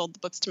I sold the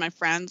books to my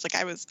friends. Like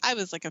I was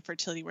like a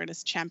fertility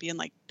awareness champion,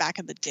 like back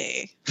in the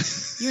day.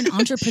 You're an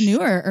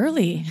entrepreneur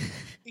early.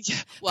 Yeah.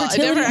 Well,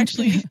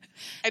 fertility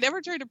I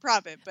never turned a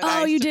profit,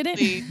 but you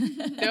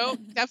didn't? No,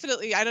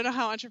 definitely. I don't know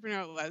how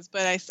entrepreneurial it was,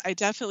 but I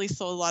definitely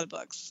sold a lot of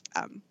books.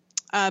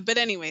 But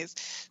anyways,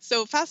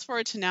 so fast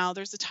forward to now,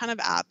 there's a ton of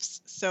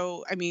apps.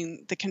 So, I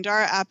mean, the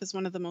Kandara app is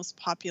one of the most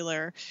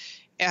popular,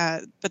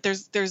 but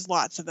there's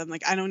lots of them.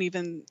 Like, I don't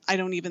even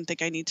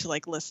think I need to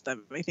list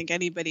them. I think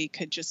anybody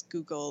could just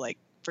Google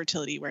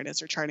fertility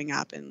awareness or charting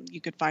app and you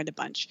could find a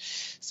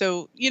bunch.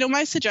 So,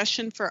 my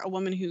suggestion for a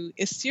woman who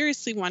is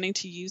seriously wanting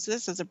to use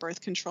this as a birth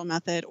control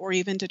method or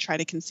even to try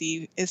to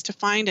conceive is to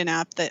find an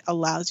app that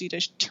allows you to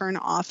turn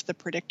off the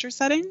predictor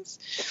settings.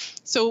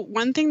 So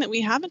one thing that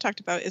we haven't talked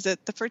about is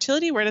that the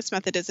fertility awareness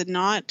method is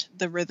not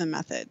the rhythm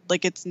method.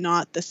 It's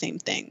not the same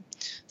thing.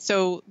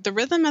 So the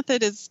rhythm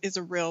method is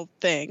a real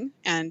thing.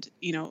 And,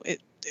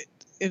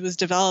 it was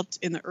developed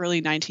in the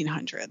early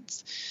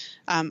 1900s.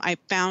 I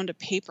found a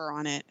paper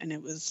on it, and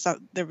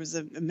there was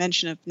a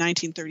mention of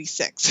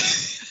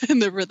 1936 in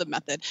the rhythm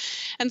method.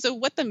 And so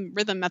what the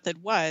rhythm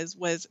method was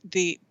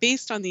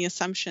based on the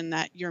assumption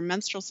that your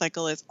menstrual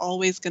cycle is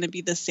always going to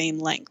be the same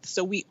length.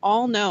 So we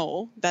all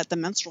know that the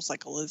menstrual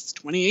cycle is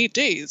 28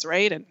 days,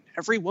 right? And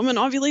every woman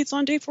ovulates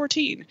on day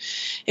 14,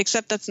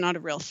 except that's not a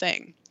real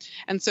thing.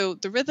 And so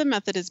the rhythm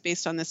method is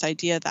based on this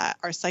idea that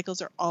our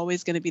cycles are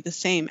always going to be the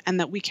same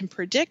and that we can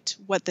predict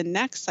what the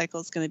next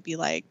cycle is going to be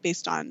like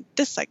based on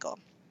this cycle.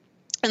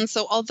 And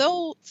so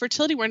although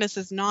fertility awareness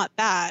is not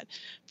that,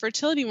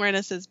 fertility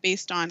awareness is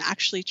based on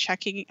actually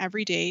checking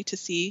every day to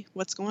see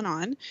what's going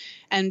on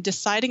and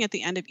deciding at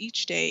the end of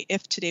each day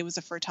if today was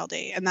a fertile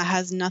day. And that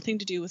has nothing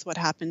to do with what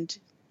happened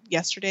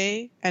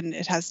yesterday, and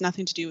it has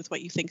nothing to do with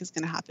what you think is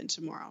going to happen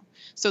tomorrow.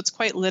 So it's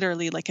quite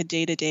literally like a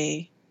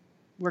day-to-day,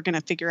 we're going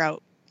to figure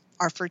out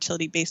our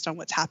fertility based on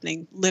what's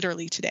happening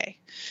literally today.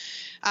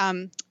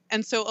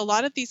 And so a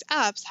lot of these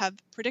apps have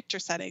predictor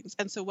settings.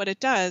 And so what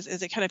it does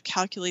is it kind of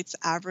calculates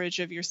the average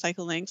of your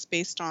cycle lengths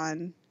based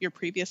on your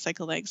previous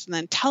cycle lengths and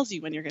then tells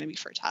you when you're going to be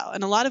fertile.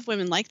 And a lot of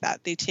women like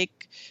that. They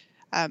take,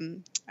 I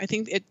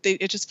think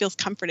it just feels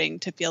comforting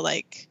to feel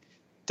like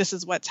this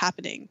is what's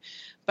happening.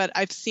 But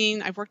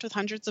I've worked with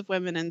hundreds of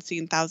women and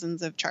seen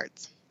thousands of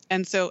charts.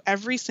 And so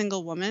every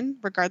single woman,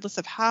 regardless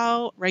of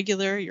how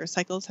regular your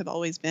cycles have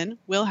always been,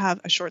 will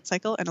have a short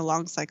cycle and a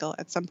long cycle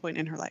at some point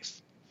in her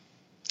life.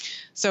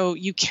 So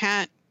you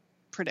can't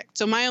predict.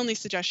 So my only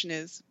suggestion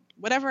is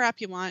whatever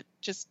app you want,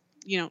 just,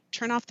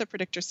 turn off the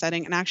predictor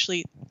setting and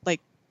actually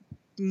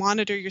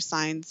monitor your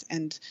signs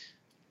and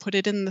put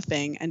it in the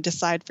thing and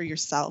decide for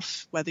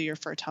yourself whether you're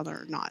fertile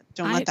or not.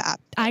 Don't let the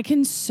app. I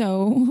can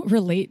so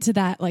relate to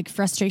that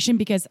frustration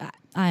because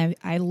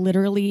I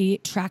literally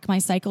track my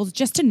cycles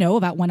just to know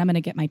about when I'm going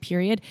to get my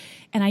period.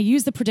 And I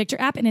use the predictor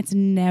app and it's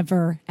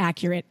never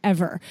accurate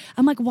ever.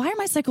 I'm like, why are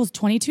my cycles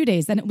 22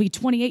 days? Then it'll be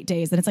 28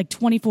 days. Then it's like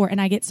 24. And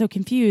I get so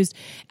confused.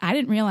 I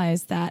didn't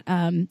realize that,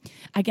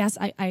 I guess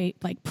I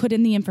like put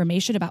in the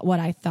information about what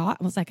I thought.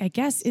 I was like, I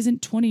guess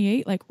isn't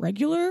 28 like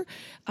regular,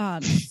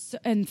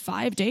 and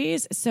 5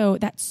 days. So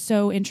that's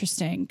so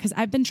interesting because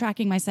I've been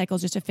tracking my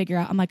cycles just to figure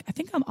out, I'm like, I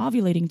think I'm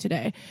ovulating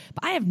today,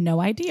 but I have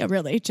no idea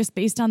really, just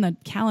based on the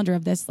calendar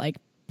of this like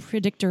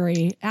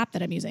predictory app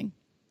that I'm using.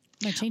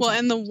 Well,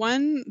 and the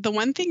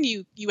one thing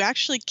you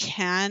actually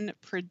can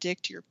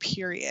predict your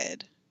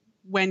period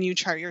when you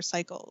chart your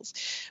cycles,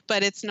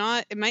 but it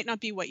might not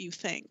be what you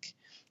think.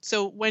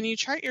 So when you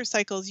chart your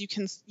cycles,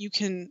 you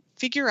can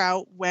figure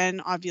out when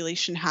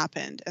ovulation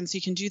happened. And so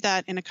you can do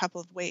that in a couple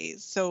of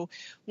ways. So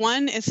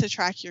one is to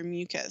track your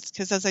mucus,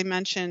 because as I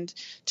mentioned,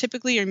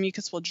 typically your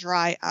mucus will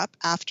dry up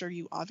after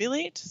you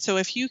ovulate. So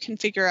if you can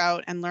figure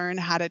out and learn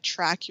how to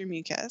track your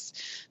mucus,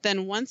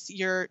 then once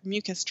your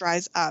mucus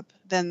dries up,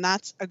 then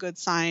that's a good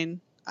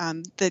sign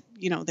that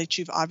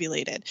you've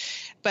ovulated.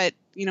 But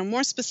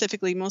more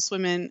specifically, most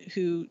women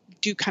who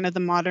do kind of the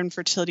modern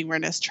fertility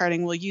awareness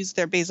charting will use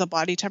their basal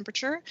body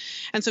temperature.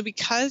 And so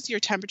because your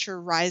temperature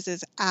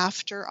rises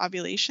after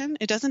ovulation,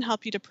 it doesn't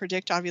help you to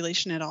predict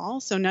ovulation at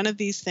all. So none of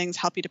these things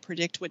help you to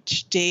predict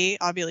which day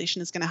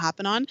ovulation is going to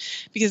happen on,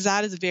 because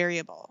that is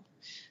variable.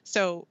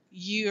 So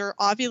your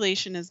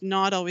ovulation is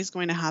not always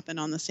going to happen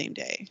on the same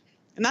day,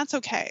 and that's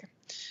okay.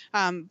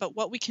 But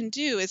what we can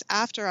do is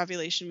after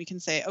ovulation, we can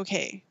say,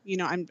 okay,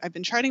 I've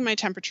been charting my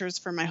temperatures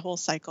for my whole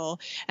cycle,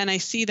 and I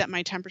see that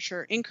my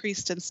temperature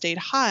increased and stayed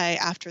high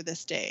after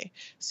this day.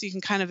 So you can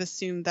kind of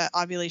assume that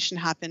ovulation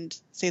happened,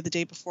 say, the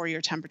day before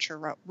your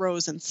temperature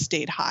rose and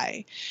stayed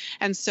high.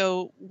 And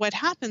so what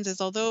happens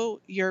is, although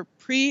your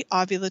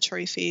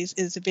pre-ovulatory phase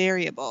is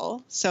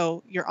variable,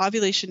 so your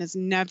ovulation is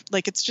never,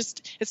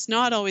 it's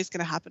not always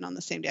going to happen on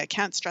the same day. I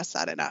can't stress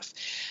that enough.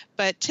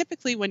 But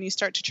typically when you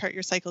start to chart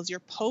your cycles, your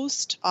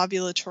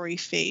post-ovulatory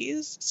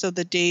phase, so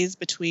the days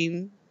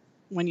between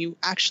when you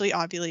actually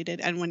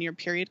ovulated and when your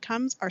period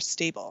comes, are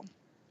stable.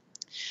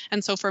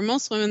 And so for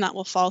most women, that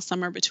will fall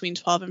somewhere between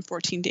 12 and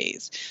 14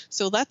 days.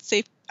 So let's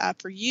say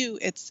for you,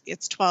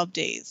 it's 12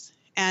 days.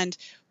 And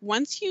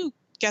once you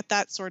get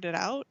that sorted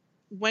out,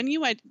 when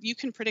you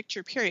can predict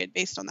your period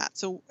based on that.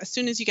 So as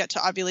soon as you get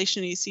to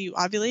ovulation and you see you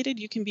ovulated,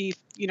 you can be,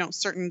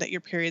 certain that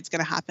your period's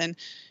going to happen,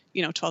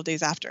 12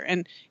 days after.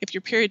 And if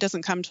your period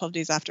doesn't come 12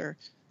 days after,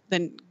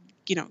 then,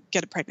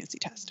 get a pregnancy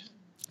test.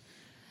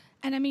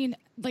 And I mean,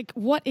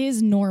 what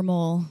is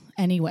normal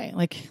anyway?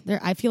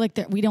 I feel like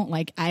we don't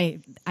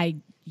I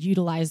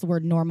utilize the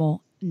word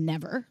normal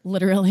never,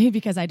 literally,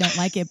 because I don't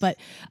like it. But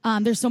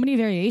there's so many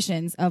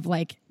variations of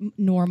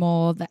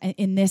normal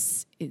in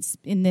this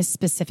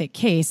specific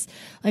case.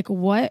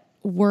 What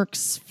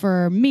works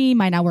for me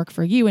might not work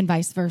for you, and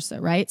vice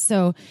versa, right?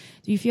 So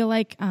do you feel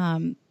like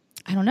I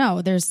don't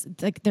know?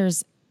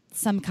 There's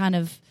some kind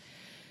of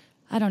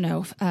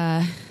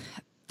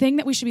thing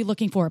that we should be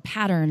looking for,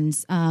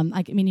 patterns.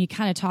 You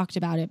kind of talked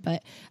about it,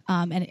 but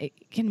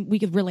we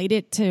could relate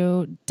it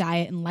to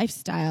diet and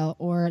lifestyle,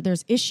 or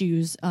there's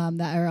issues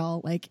that are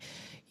all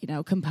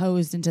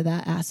composed into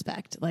that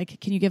aspect.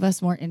 Can you give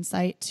us more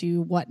insight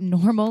to what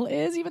normal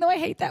is, even though I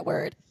hate that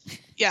word?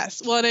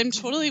 Yes. Well, and I'm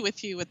totally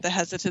with you with the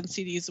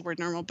hesitancy to use the word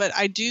normal, but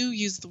I do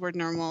use the word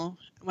normal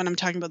when I'm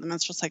talking about the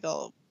menstrual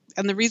cycle.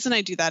 And the reason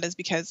I do that is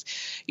because,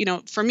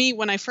 for me,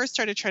 when I first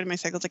started charting my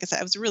cycles, like I said,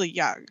 I was really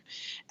young.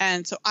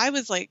 And so I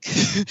was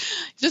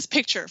just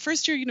picture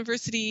first year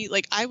university,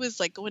 I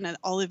was going to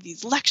all of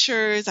these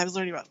lectures. I was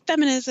learning about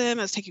feminism.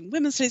 I was taking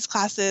women's studies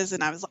classes,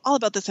 and I was all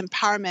about this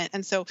empowerment.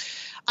 And so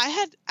I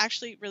had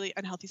actually really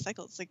unhealthy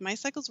cycles. My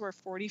cycles were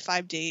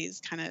 45 days,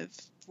 kind of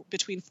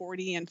between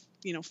 40 and,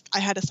 I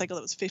had a cycle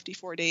that was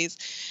 54 days.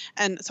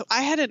 And so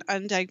I had an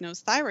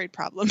undiagnosed thyroid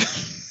problem.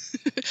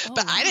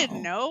 But I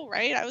didn't know,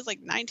 right? I was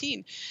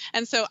 19.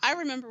 And so I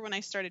remember when I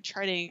started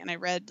charting and I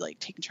read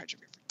Taking Charge of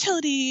Your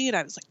Fertility, and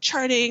I was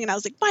charting, and I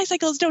was my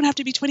cycles don't have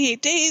to be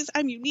 28 days.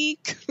 I'm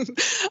unique.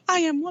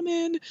 I am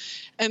woman.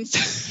 And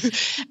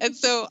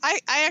so I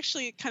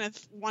actually kind of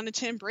wanted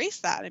to embrace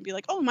that and be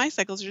oh, my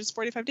cycles are just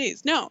 45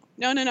 days. No.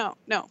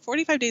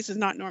 45 days is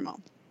not normal.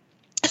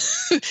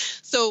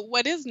 So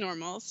what is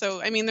normal?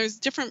 So, there's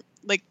different,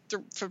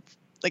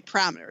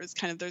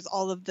 parameters, there's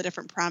all of the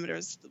different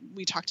parameters.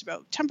 We talked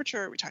about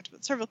temperature, we talked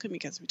about cervical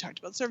mucus, we talked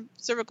about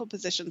cervical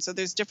position. So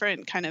there's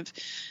different kind of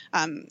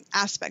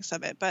aspects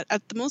of it. But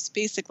at the most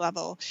basic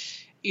level,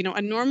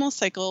 a normal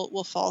cycle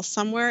will fall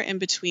somewhere in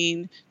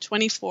between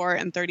 24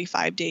 and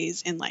 35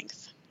 days in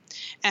length.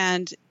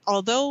 And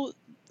although,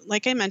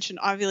 like I mentioned,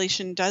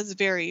 ovulation does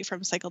vary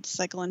from cycle to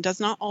cycle and does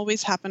not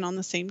always happen on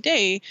the same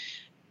day,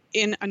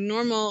 in a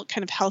normal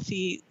kind of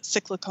healthy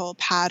cyclical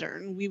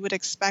pattern, we would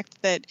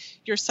expect that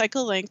your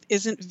cycle length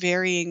isn't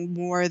varying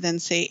more than,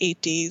 say,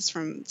 8 days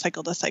from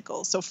cycle to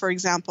cycle. So, for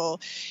example,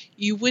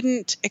 you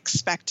wouldn't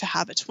expect to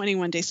have a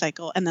 21-day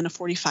cycle and then a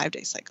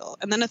 45-day cycle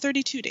and then a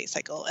 32-day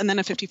cycle and then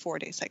a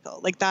 54-day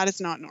cycle. Like, that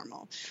is not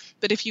normal.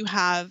 But if you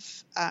have,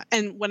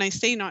 and when I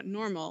say not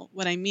normal,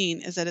 what I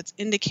mean is that it's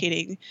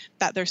indicating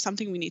that there's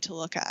something we need to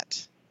look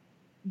at.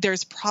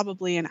 There's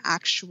probably an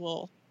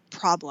actual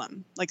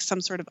problem, like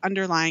some sort of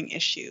underlying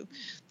issue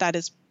that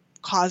is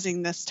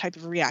causing this type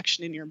of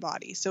reaction in your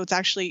body. So it's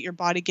actually your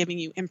body giving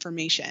you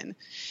information.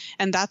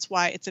 And that's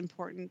why it's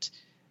important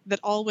that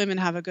all women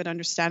have a good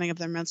understanding of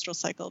their menstrual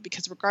cycle,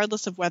 because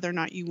regardless of whether or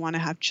not you want to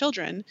have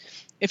children,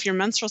 if your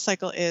menstrual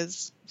cycle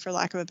is, for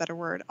lack of a better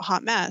word, a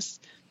hot mess,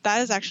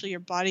 that is actually your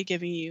body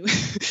giving you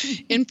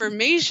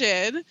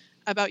information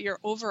about your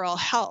overall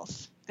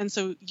health. And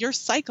so your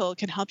cycle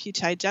can help you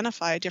to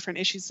identify different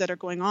issues that are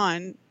going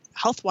on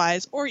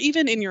health-wise, or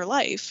even in your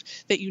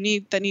life that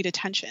need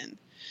attention.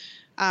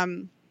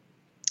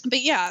 But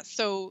yeah,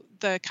 so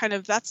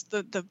that's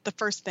the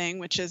first thing,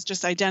 which is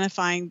just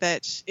identifying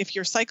that if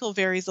your cycle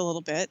varies a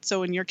little bit.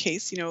 So in your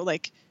case,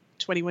 like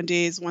 21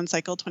 days, one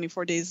cycle,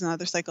 24 days,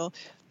 another cycle,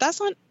 that's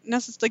not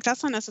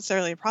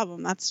necessarily a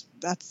problem.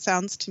 That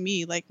sounds to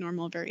me like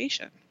normal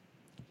variation.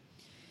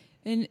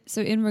 And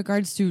so in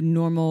regards to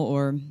normal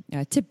or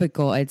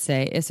typical, I'd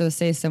say, so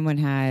say someone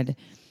had,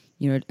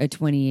 a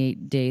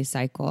 28-day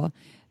cycle.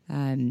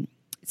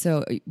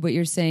 So what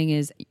you're saying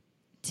is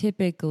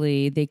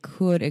typically they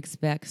could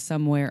expect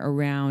somewhere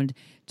around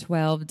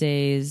 12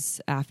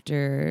 days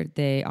after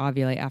they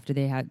ovulate, after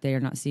they are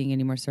not seeing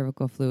any more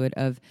cervical fluid,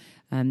 of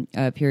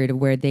a period of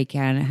where they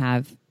can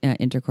have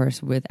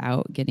intercourse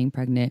without getting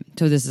pregnant.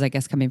 So this is, I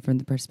guess, coming from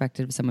the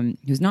perspective of someone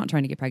who's not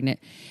trying to get pregnant.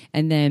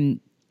 And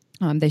then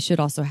they should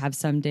also have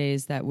some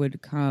days that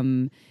would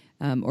come,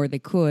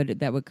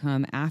 that would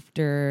come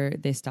after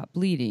they stop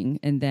bleeding,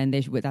 and then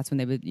that's when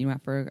they would,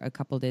 after a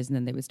couple of days, and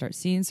then they would start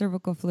seeing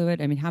cervical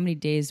fluid. I mean, how many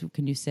days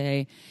can you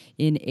say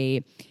in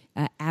a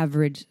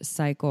average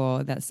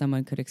cycle that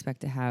someone could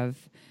expect to have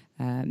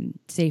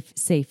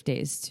safe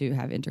days to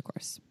have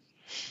intercourse?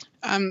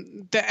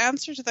 The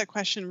answer to that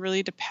question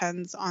really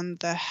depends on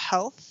the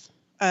health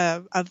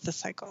of the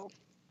cycle.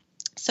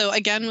 So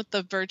again, with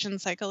the virgin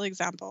cycle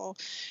example,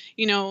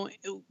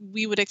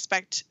 we would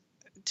expect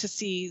to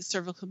see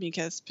cervical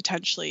mucus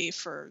potentially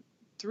for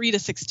 3 to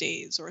 6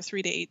 days or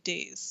 3 to 8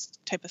 days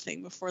type of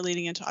thing before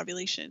leading into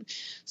ovulation.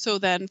 So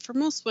then for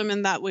most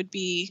women, that would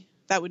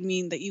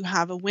mean that you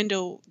have a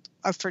window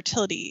of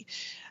fertility,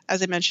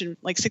 as I mentioned,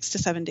 like 6 to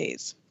 7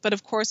 days. But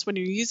of course, when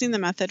you're using the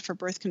method for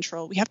birth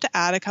control, we have to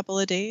add a couple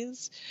of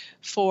days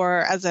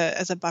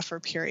as a buffer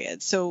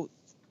period. So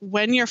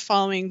when you're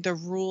following the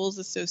rules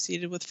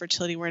associated with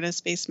fertility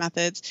awareness-based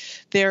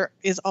methods, there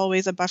is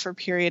always a buffer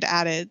period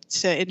added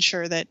to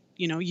ensure that,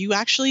 you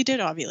actually did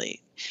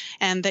ovulate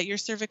and that your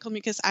cervical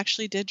mucus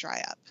actually did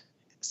dry up,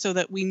 so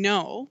that we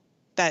know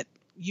that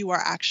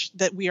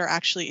we are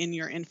actually in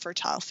your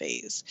infertile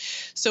phase.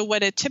 So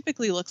what it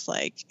typically looks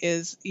like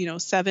is,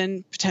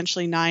 7,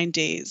 potentially 9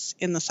 days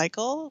in the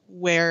cycle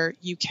where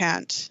you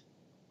can't,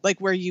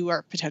 where you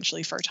are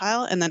potentially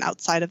fertile, and then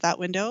outside of that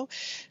window,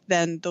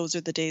 then those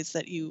are the days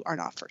that you are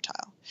not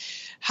fertile.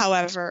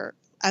 However,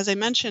 as I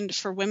mentioned,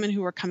 for women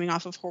who are coming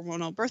off of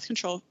hormonal birth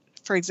control,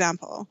 for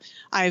example,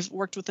 I've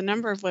worked with a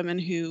number of women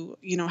who,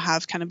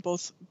 have kind of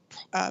both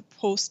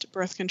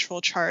post-birth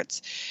control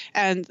charts.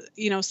 And,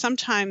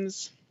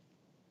 sometimes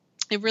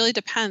it really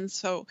depends.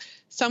 So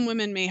some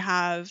women may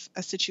have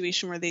a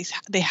situation where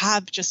they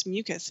have just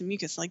mucus,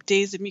 like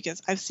days of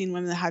mucus. I've seen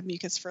women that have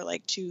mucus for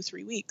like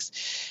 2-3 weeks.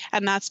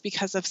 And that's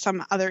because of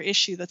some other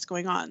issue that's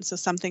going on. So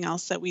something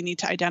else that we need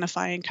to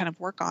identify and kind of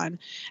work on.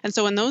 And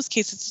so in those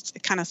cases,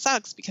 it kind of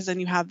sucks, because then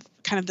you have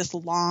kind of this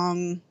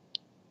long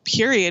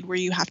period where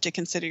you have to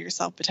consider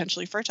yourself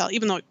potentially fertile,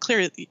 even though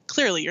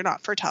clearly you're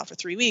not fertile for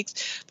 3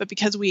 weeks. But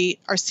because we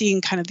are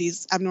seeing kind of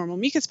these abnormal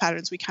mucus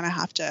patterns, we kind of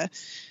have to,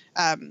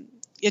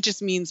 it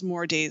just means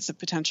more days of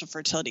potential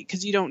fertility,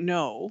 because you don't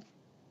know.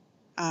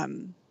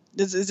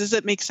 Does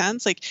it make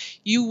sense? Like,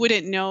 you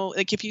wouldn't know,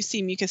 like if you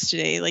see mucus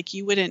today, like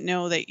you wouldn't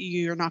know that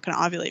you're not going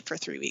to ovulate for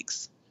 3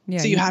 weeks. Yeah,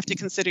 so you have to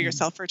consider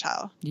yourself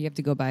fertile. You have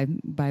to go by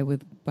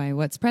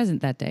what's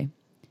present that day.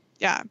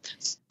 Yeah.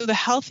 So the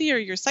healthier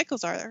your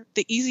cycles are,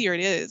 the easier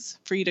it is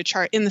for you to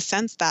chart, in the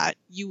sense that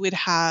you would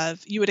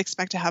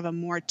expect to have a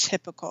more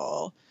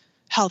typical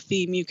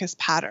healthy mucus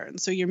pattern.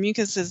 So your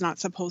mucus is not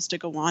supposed to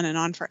go on and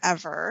on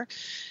forever,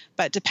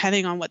 but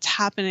depending on what's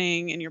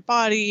happening in your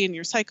body, in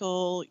your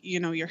cycle,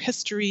 your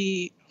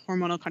history,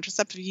 hormonal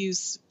contraceptive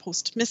use,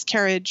 post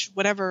miscarriage,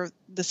 whatever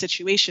the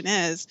situation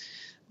is,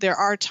 there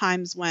are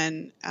times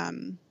when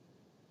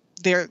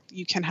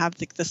you can have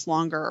this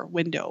longer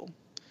window.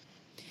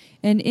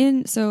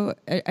 And so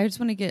I just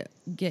want to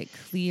get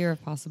clear,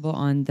 if possible,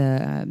 on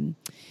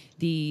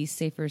the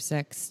safer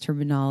sex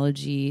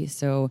terminology.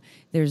 So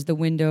there's the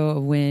window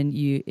of when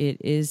it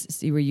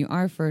is where you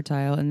are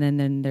fertile, and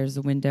then there's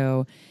the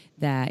window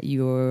that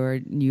you're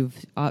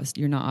not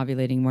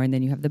ovulating more, and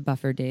then you have the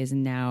buffer days,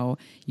 and now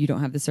you don't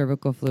have the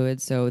cervical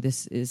fluid. So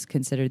this is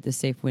considered the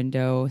safe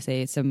window.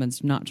 Say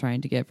someone's not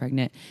trying to get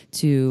pregnant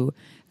to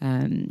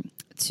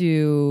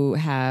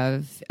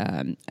have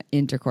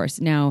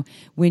intercourse. Now,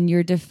 when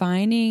you're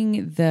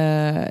defining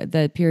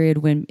the period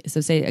when,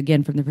 so say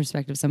again from the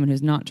perspective of someone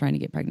who's not trying to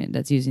get pregnant,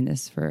 that's using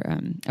this for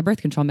a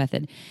birth control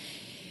method.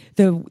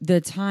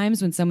 The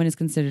times when someone is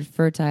considered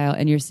fertile,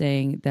 and you're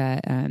saying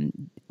that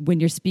when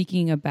you're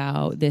speaking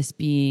about this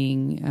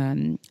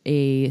being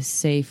a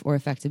safe or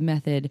effective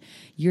method,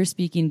 you're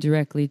speaking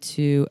directly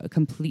to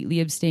completely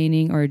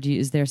abstaining, or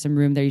is there some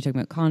room there? You're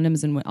talking about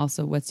condoms, and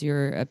what's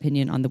your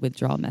opinion on the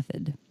withdrawal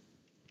method?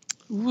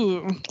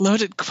 Ooh,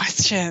 loaded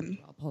question.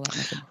 I'll pull out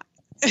method.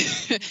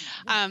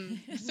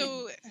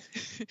 So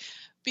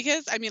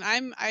because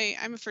I'm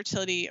a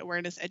fertility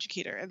awareness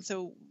educator, and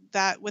so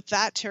that with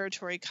that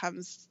territory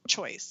comes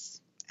choice,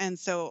 and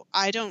so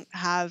I don't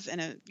have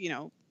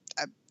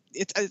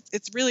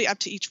it's really up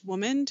to each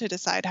woman to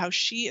decide how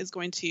she is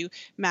going to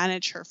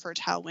manage her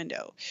fertile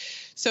window.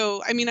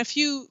 So a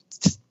few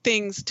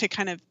things to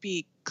kind of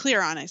be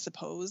clear on, I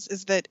suppose,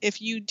 is that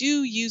if you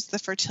do use the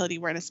fertility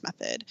awareness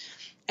method,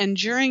 and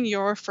during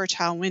your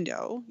fertile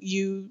window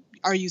you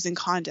are using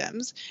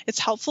condoms, it's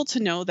helpful to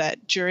know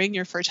that during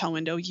your fertile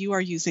window you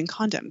are using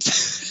condoms.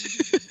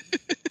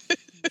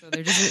 So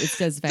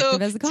it's as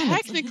effective as the condoms.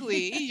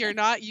 Technically, you're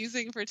not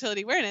using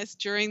fertility awareness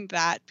during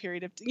that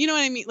period of, you know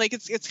what I mean? Like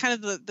it's kind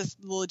of the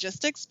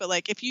logistics, but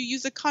like if you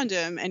use a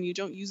condom and you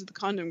don't use the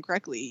condom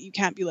correctly, you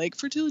can't be like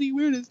fertility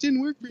awareness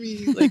didn't work for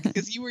me, like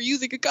because you were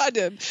using a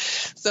condom.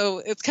 So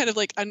it's kind of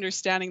like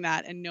understanding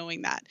that and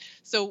knowing that.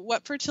 So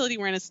what fertility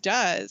awareness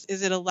does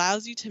is it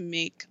allows you to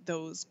make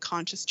those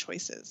conscious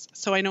choices.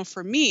 So I know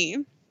for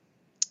me,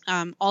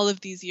 all of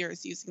these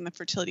years using the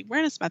fertility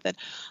awareness method,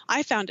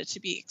 I found it to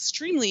be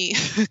extremely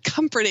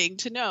comforting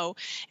to know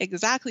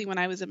exactly when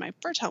I was in my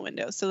fertile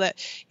window, so that,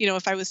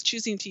 if I was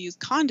choosing to use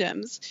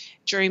condoms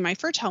during my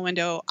fertile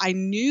window, I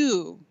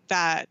knew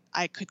that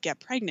I could get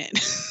pregnant.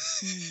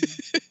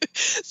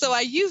 So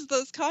I used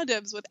those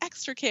condoms with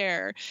extra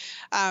care.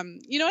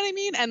 You know what I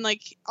mean? And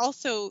like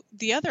also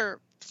the other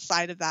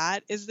side of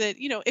that is that,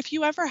 if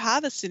you ever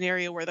have a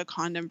scenario where the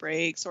condom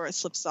breaks or it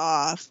slips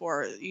off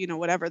or,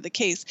 whatever the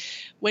case,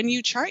 when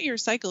you chart your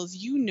cycles,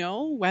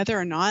 whether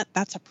or not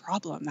that's a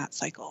problem, that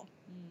cycle.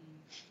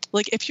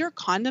 Like if your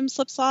condom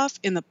slips off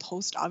in the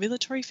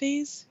post-ovulatory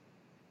phase,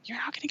 you're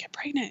not going to get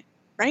pregnant,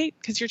 right?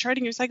 Because you're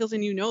charting your cycles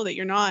and you know that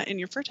you're not in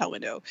your fertile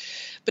window.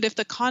 But if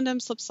the condom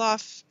slips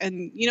off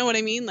and you know what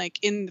I mean, like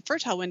in the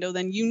fertile window,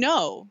 then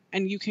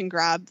and you can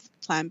grab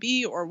plan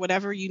B or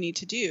whatever you need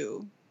to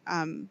do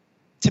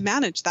to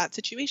manage that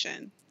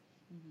situation.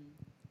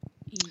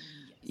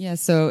 Yeah,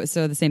 so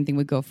the same thing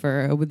would go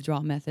for a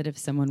withdrawal method. If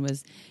someone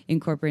was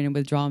incorporating a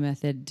withdrawal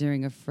method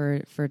during a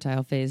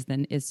fertile phase,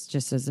 then it's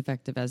just as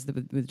effective as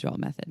the withdrawal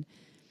method.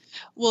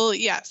 Well,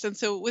 yes, and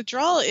so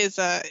withdrawal is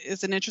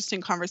an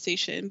interesting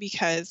conversation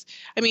because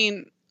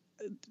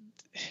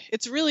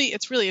it's really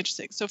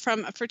interesting. So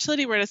from a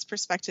fertility awareness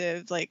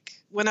perspective, like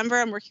whenever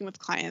I'm working with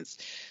clients,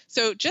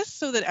 so just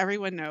so that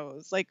everyone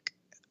knows, like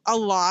a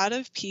lot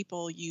of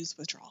people use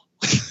withdrawal.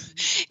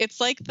 It's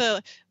like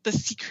the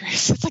secret.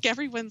 It's like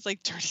everyone's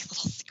like dirty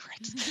little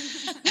secret.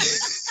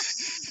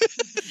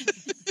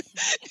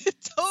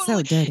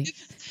 So dirty.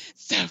 It's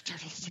so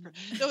dirty.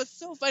 No, it's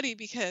so funny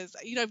because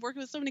I've worked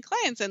with so many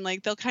clients and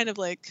like they'll kind of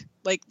like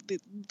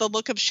the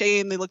look of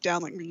shame. They look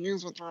down like we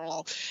use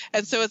withdrawal,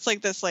 and so it's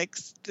like this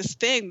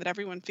thing that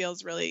everyone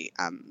feels really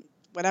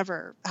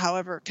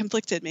however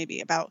conflicted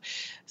maybe about.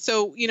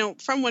 So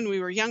from when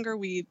we were younger,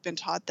 we've been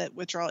taught that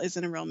withdrawal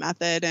isn't a real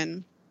method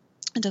and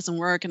it doesn't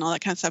work and all that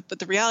kind of stuff. But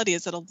the reality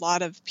is that a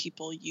lot of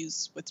people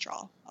use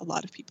withdrawal, a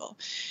lot of people.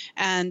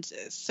 And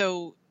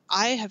so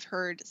I have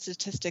heard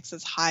statistics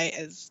as high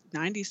as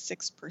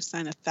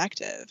 96%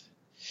 effective.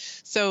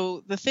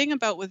 So the thing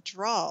about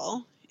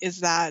withdrawal is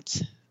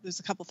that there's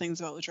a couple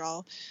things about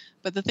withdrawal,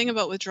 but the thing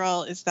about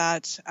withdrawal is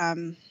that,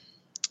 I'm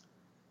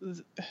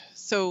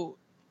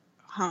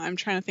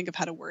trying to think of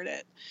how to word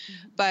it,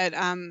 but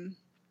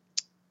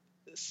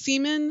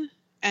semen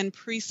and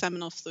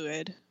pre-seminal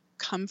fluid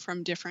come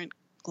from different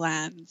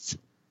glands,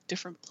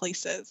 different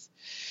places.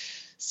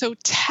 So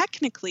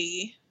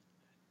technically,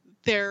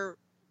 there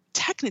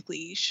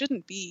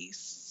shouldn't be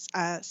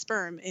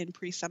sperm in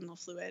pre-seminal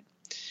fluid.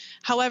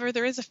 However,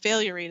 there is a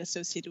failure rate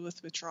associated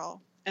with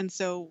withdrawal. And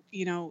so,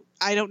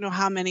 I don't know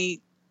how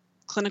many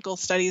clinical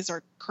studies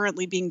are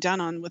currently being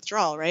done on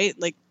withdrawal, right?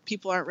 Like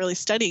people aren't really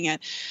studying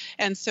it.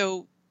 And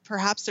so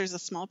perhaps there's a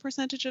small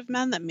percentage of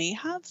men that may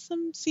have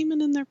some semen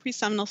in their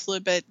pre-seminal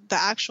fluid, but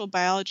the actual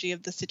biology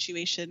of the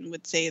situation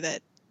would say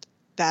that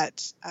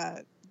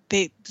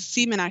the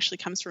semen actually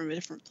comes from a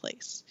different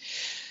place.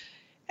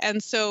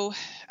 And so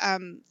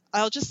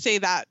I'll just say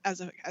that as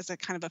a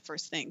kind of a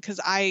first thing, because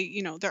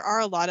there are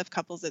a lot of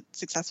couples that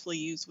successfully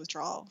use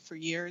withdrawal for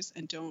years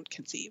and don't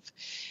conceive.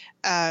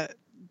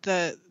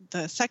 The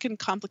second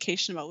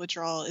complication about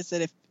withdrawal is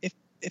that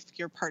if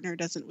your partner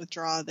doesn't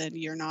withdraw, then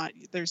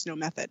there's no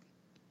method.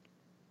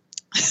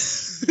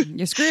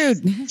 You're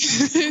screwed.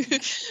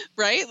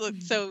 Right?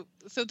 So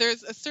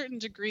there's a certain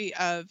degree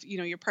of,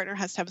 your partner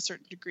has to have a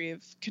certain degree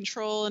of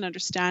control and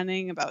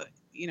understanding about,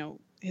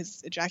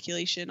 his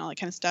ejaculation, all that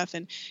kind of stuff.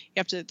 And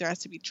there has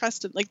to be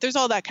trust. Like there's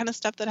all that kind of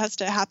stuff that has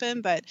to happen.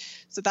 But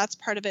so that's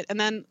part of it. And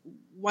then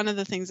one of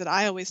the things that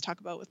I always talk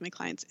about with my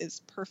clients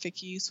is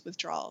perfect use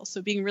withdrawal.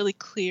 So being really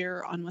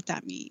clear on what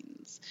that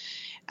means.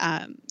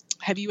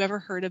 Have you ever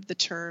heard of the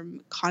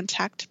term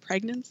contact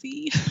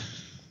pregnancy?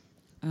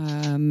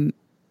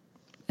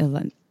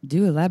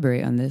 Do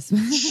elaborate on this. So,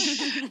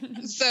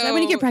 is that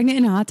when you get pregnant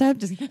in a hot tub?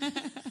 Just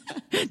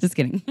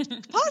kidding.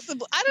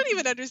 Possible. I don't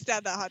even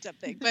understand that hot tub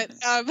thing. But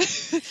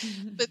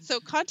so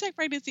contact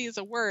pregnancy is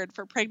a word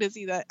for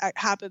pregnancy that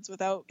happens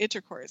without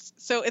intercourse.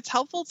 So it's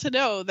helpful to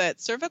know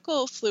that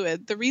cervical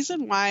fluid, the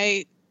reason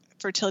why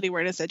fertility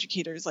awareness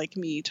educators like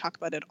me talk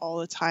about it all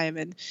the time,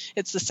 and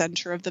it's the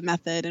center of the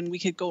method, and we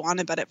could go on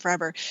about it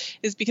forever,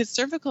 is because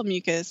cervical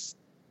mucus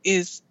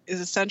is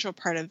a central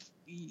part of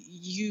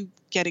you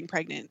getting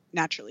pregnant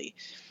naturally.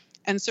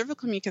 And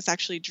cervical mucus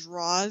actually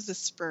draws the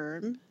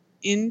sperm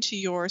into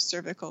your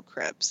cervical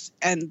crypts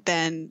and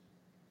then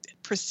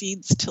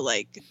proceeds to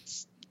like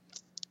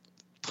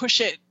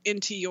push it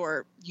into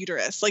your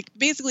uterus. Like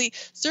basically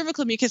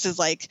cervical mucus is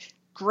like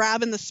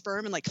grabbing the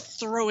sperm and like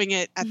throwing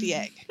it at the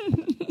egg.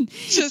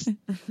 Just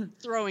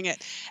throwing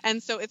it.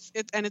 And so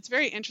it's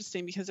very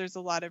interesting because there's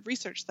a lot of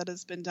research that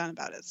has been done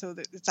about it. So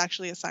that it's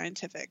actually a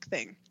scientific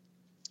thing.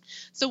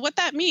 So what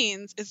that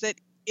means is that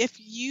if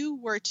you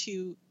were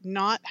to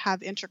not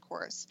have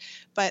intercourse,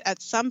 but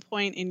at some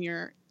point in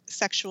your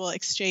sexual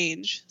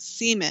exchange,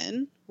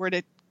 semen were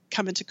to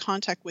come into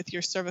contact with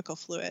your cervical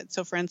fluid.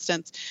 So for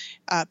instance,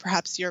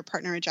 perhaps your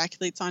partner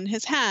ejaculates on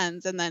his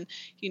hands and then,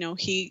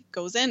 he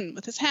goes in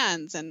with his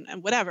hands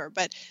and whatever,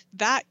 but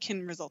that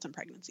can result in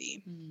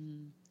pregnancy.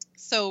 Mm.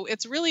 So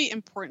it's really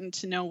important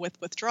to know with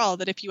withdrawal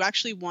that if you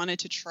actually wanted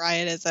to try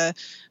it as a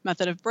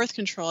method of birth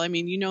control, I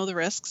mean, the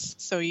risks,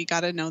 so you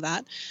got to know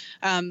that.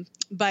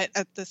 But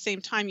at the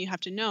same time, you have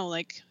to know,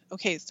 like,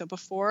 okay, so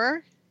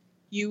before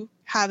you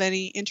have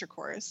any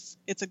intercourse,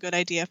 it's a good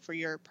idea for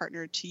your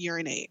partner to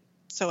urinate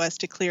so as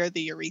to clear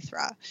the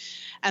urethra.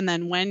 And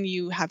then when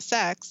you have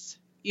sex,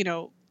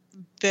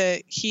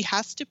 he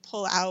has to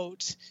pull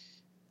out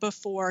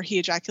before he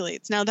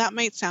ejaculates. Now that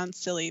might sound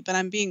silly, but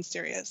I'm being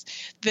serious.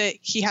 That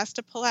he has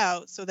to pull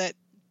out so that,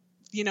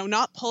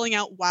 not pulling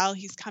out while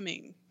he's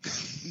coming.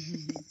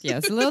 Yeah,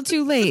 it's a little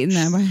too late in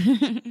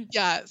that.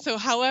 Yeah. So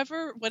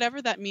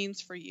whatever that means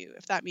for you,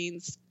 if that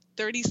means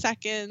 30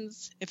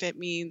 seconds, if it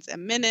means a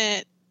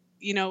minute,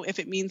 if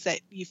it means that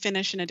you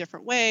finish in a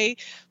different way,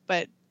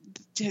 but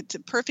to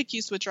perfect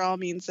use withdrawal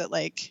means that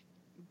like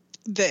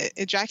the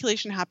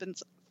ejaculation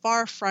happens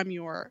far from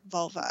your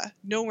vulva,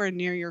 nowhere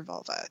near your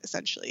vulva,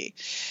 essentially.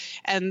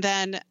 And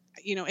then,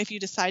 if you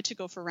decide to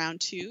go for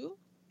round 2,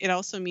 it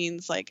also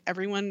means like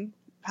everyone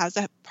has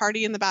a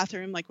party in the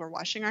bathroom, like we're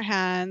washing our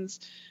hands,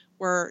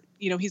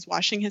 he's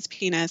washing his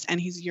penis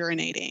and he's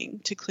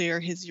urinating to clear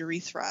his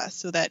urethra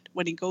so that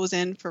when he goes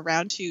in for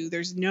round 2,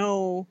 there's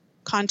no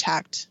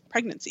contact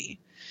pregnancy.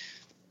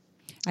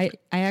 I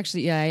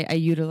actually, I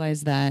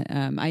utilize that.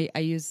 I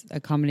use a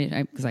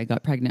combination because I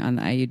got pregnant on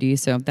the IUD,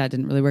 so that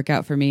didn't really work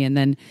out for me. And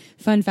then,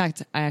 fun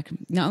fact,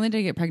 not only did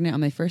I get pregnant on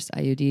my first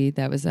IUD,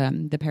 that was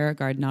the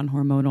Paragard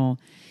non-hormonal,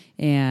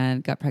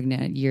 and got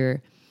pregnant at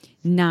year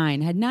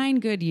 9. Had 9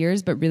 good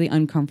years, but really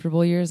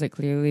uncomfortable years. Like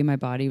clearly, my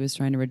body was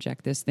trying to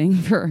reject this thing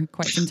for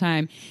quite some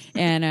time,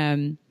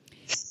 and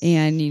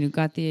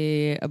got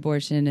the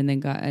abortion and then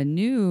got a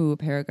new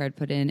Paragard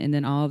put in. And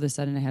then all of a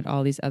sudden I had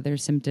all these other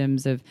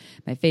symptoms of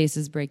my face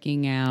is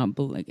breaking out,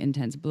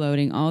 intense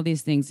bloating, all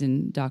these things.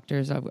 And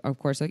doctors, of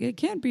course, like, it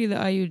can't be the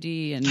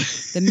IUD. And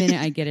the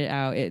minute I get it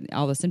out,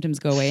 all the symptoms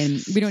go away.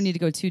 And we don't need to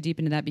go too deep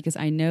into that because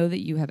I know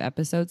that you have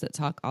episodes that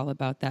talk all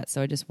about that.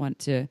 So I just want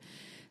to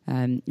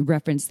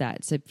reference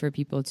that for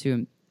people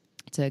to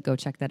go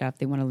check that out if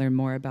they want to learn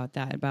more about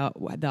that, about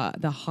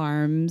the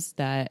harms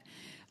that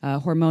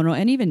hormonal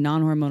and even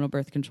non-hormonal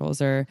birth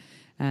controls are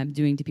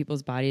doing to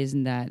people's bodies,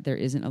 and that there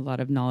isn't a lot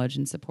of knowledge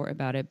and support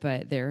about it,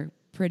 but they're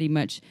pretty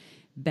much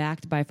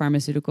backed by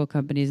pharmaceutical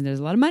companies and there's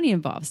a lot of money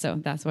involved. So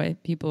that's why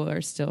people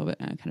are still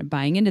kind of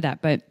buying into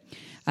that. But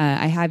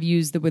I have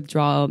used the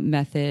withdrawal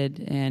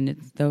method, and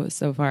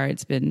so far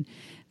it's been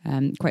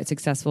quite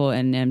successful,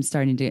 and I'm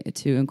starting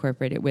to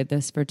incorporate it with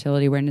this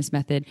fertility awareness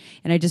method.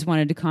 And I just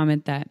wanted to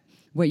comment that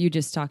what you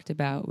just talked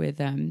about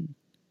with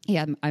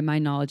my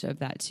knowledge of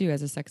that too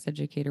as a sex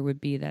educator would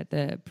be that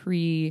the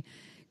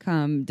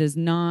pre-cum does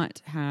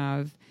not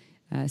have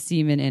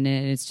semen in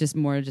it. It's just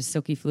more just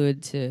silky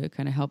fluid to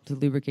kind of help to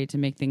lubricate, to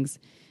make things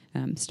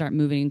start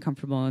moving and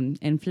comfortable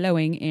and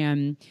flowing.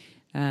 And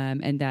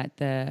that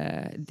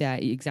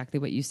exactly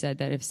what you said,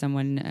 that if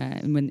someone,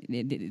 when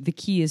the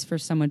key is for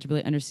someone to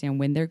really understand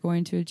when they're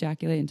going to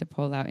ejaculate and to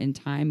pull out in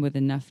time, with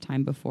enough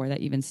time before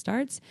that even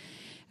starts.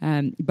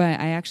 But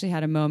I actually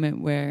had a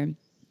moment where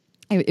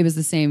it was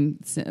the same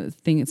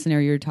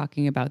scenario you're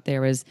talking about. There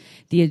was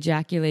the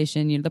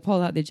ejaculation, the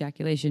pull out, the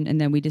ejaculation,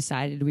 and then we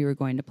decided we were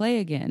going to play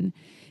again.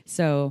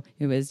 So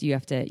it was, you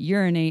have to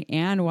urinate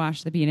and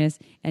wash the penis,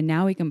 and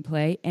now we can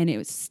play. And it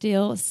was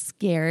still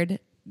scared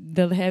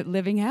the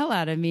living hell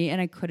out of me, and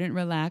I couldn't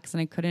relax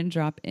and I couldn't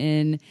drop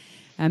in,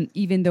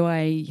 even though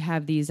I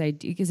have these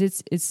ideas, because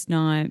it's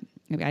not.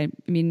 I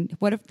mean,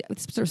 what if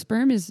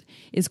sperm is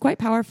quite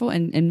powerful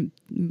and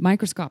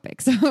microscopic?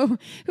 So who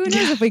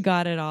knows if we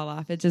got it all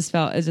off? It just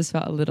felt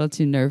a little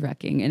too nerve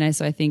wracking. And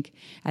so I think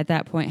at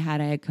that point, had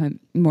I had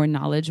more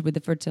knowledge with the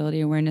fertility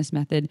awareness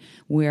method,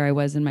 where I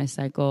was in my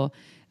cycle,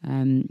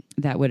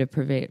 that would have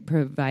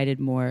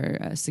provided more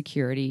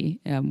security,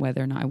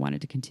 whether or not I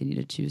wanted to continue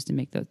to choose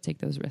to take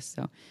those risks.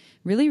 So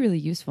really, really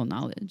useful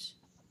knowledge.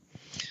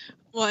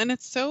 Well, and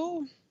it's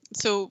so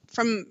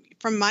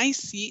from my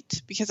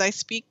seat, because I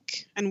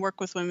speak and work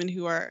with women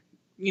who are,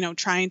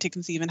 trying to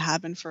conceive and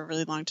have been for a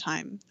really long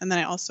time. And then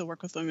I also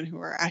work with women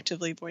who are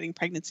actively avoiding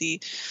pregnancy.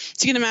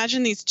 So you can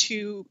imagine these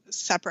two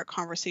separate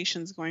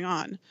conversations going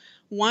on.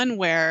 One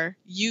where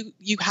you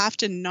have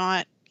to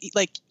not,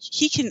 like,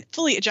 he can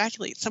fully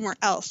ejaculate somewhere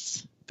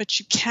else, but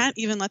you can't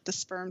even let the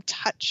sperm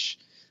touch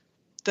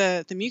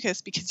the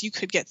mucus because you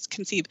could get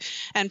conceived.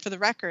 And for the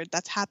record,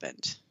 that's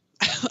happened.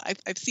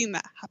 I've seen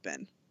that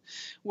happen,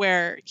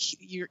 where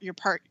your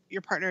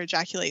partner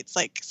ejaculates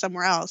like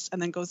somewhere else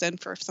and then goes in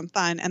for some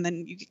fun, and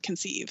then you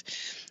conceive.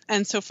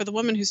 And so for the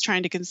woman who's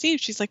trying to conceive,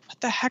 she's like,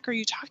 what the heck are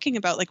you talking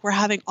about? Like, we're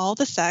having all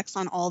the sex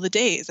on all the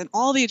days, and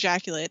all the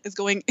ejaculate is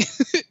going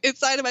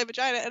inside of my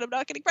vagina, and I'm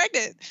not getting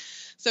pregnant.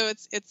 So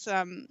it's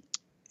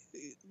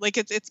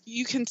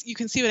you can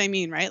see what I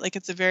mean, right? Like,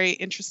 it's a very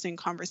interesting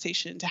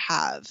conversation to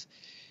have,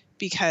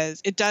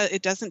 because it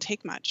doesn't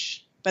take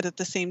much. But at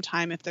the same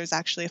time, if there's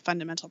actually a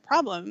fundamental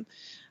problem,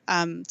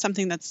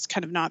 something that's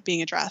kind of not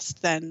being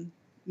addressed, then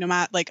no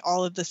matter, like,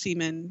 all of the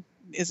semen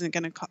isn't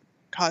going to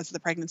cause the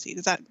pregnancy.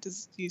 Do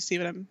you see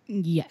what I'm?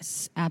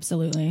 Yes,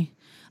 absolutely.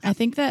 I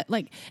think that,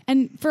 like,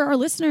 and for our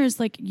listeners,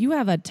 like, you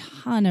have a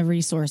ton of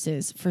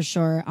resources for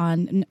sure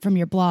from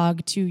your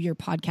blog to your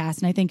podcast.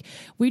 And I think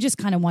we just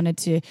kind of wanted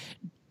to,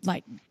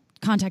 like,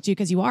 contact you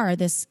because you are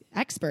this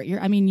expert.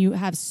 You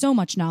have so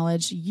much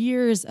knowledge,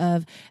 years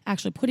of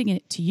actually putting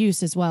it to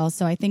use as well.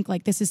 So I think,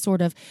 like, this is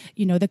sort of,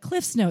 the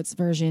Cliff's Notes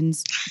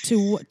versions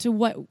to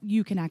what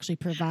you can actually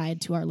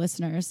provide to our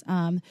listeners.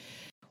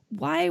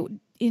 Why,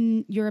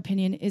 in your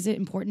opinion, is it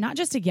important not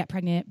just to get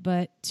pregnant,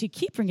 but to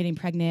keep from getting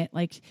pregnant?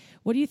 Like,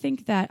 what do you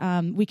think that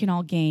we can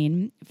all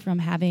gain from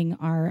having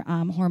our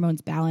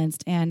hormones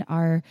balanced and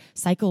our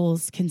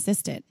cycles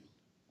consistent?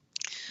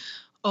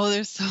 Oh,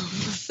 there's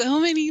so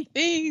many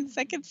things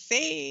I could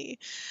say.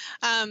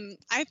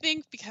 I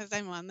think because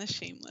I'm on the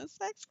Shameless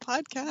Sex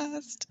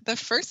podcast, the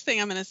first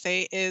thing I'm going to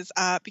say is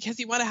because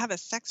you want to have a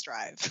sex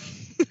drive.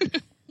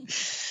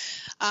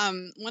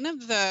 One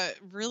of the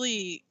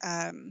really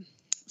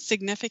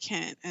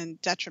significant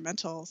and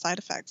detrimental side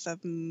effects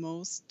of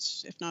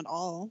most, if not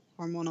all,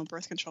 hormonal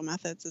birth control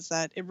methods is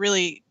that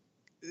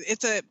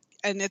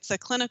it's a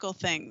clinical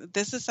thing.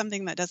 This is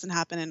something that doesn't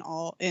happen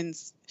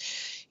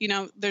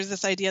there's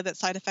this idea that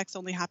side effects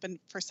only happen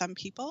for some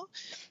people.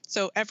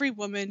 So every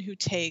woman who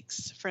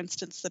takes, for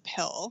instance, the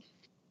pill,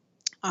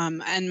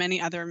 and many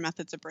other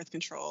methods of birth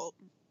control,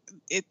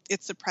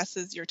 it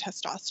suppresses your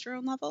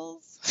testosterone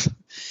levels.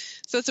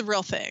 So it's a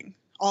real thing.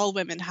 All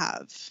women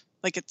have.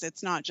 Like,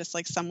 it's not just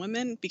like some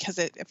women, because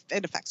it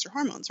affects your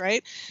hormones,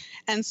 right?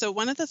 And so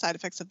one of the side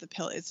effects of the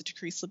pill is a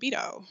decreased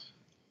libido.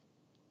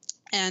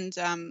 And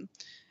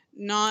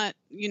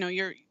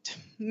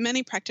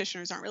many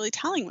practitioners aren't really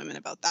telling women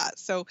about that.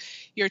 So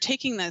you're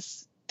taking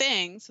this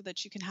thing so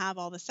that you can have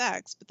all the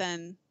sex, but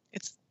then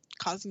it's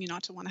causing you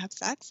not to want to have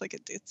sex. Like,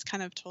 it's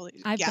kind of totally.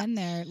 I've been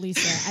there,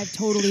 Lisa. I've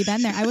totally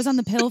been there. I was on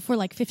the pill for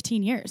like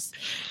 15 years,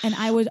 and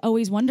I would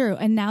always wonder.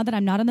 And now that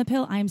I'm not on the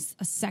pill, I'm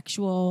a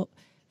sexual,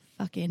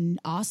 fucking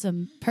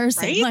awesome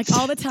person, right? Like,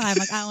 all the time.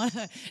 Like, I want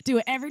to do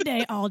it every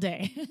day, all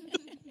day.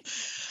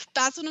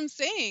 That's what I'm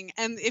saying.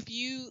 And if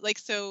you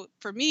so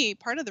for me,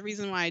 part of the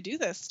reason why I do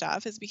this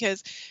stuff is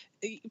because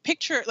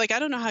picture, like, I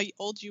don't know how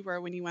old you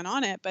were when you went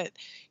on it, but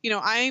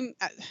I'm,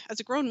 as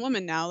a grown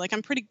woman now, like,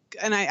 I'm pretty,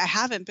 and I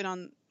haven't been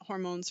on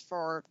hormones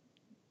for,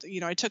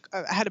 I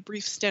had a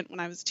brief stint when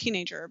I was a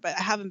teenager, but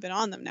I haven't been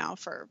on them now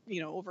for,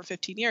 over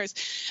 15 years.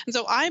 And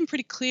so I'm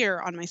pretty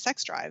clear on my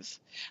sex drive.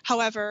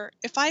 However,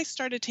 if I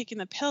started taking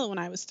the pill when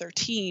I was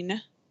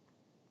 13,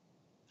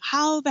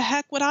 how the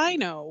heck would I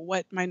know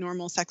what my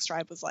normal sex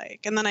drive was like?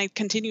 And then I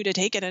continue to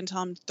take it until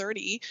I'm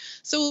 30.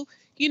 So,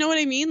 you know what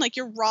I mean? Like,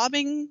 you're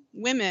robbing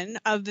women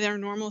of their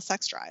normal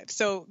sex drive.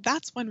 So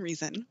that's one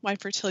reason why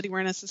fertility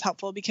awareness is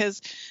helpful,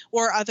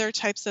 or other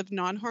types of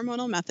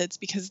non-hormonal methods,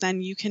 because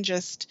then you can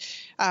just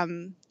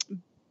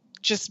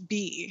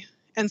be.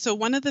 And so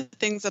one of the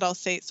things that I'll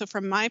say, so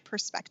from my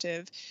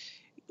perspective,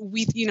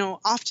 we,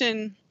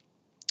 often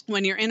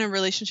when you're in a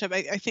relationship,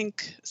 I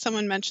think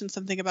someone mentioned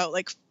something about,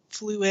 like,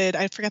 fluid,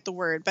 I forget the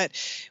word, but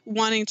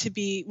wanting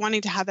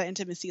to have that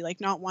intimacy,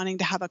 like not wanting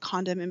to have a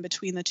condom in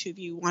between the two of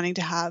you, wanting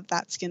to have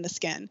that skin to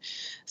skin.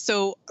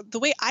 So the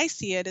way I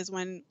see it is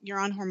when you're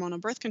on hormonal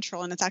birth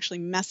control and it's actually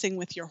messing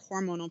with your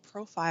hormonal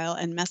profile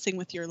and messing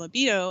with your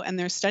libido. And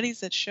there's studies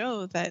that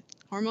show that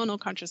hormonal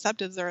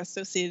contraceptives are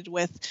associated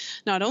with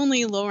not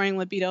only lowering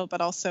libido,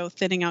 but also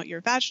thinning out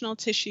your vaginal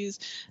tissues.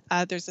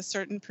 There's a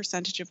certain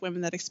percentage of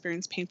women that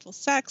experience painful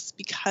sex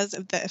because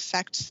of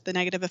the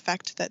negative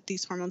effect that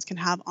these hormones can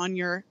have on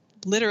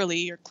literally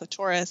your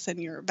clitoris and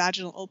your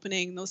vaginal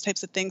opening, those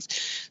types of things.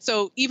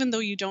 So even though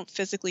you don't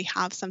physically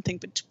have something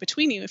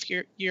between you, if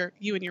you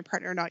and your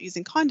partner are not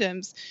using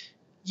condoms,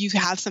 you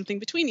have something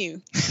between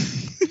you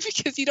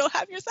because you don't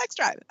have your sex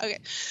drive. Okay,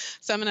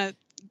 so I'm going to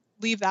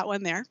leave that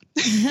one there.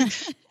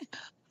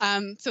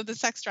 So the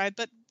sex drive,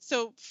 but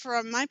so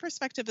from my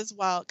perspective as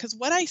well, because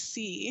what I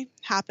see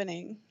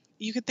happening,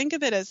 you could think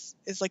of it as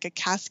like a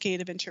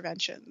cascade of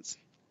interventions.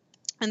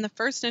 And the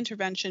first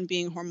intervention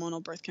being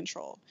hormonal birth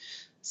control.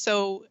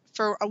 So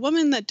for a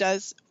woman that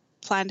does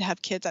plan to have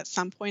kids at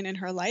some point in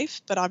her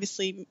life, but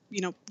obviously,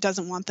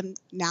 doesn't want them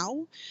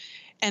now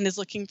and is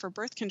looking for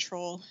birth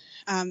control,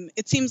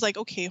 it seems like,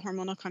 okay,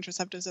 hormonal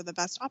contraceptives are the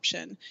best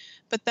option.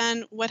 But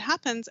then what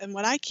happens and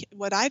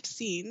what I've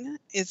seen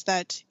is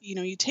that,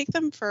 you take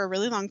them for a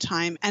really long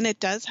time and it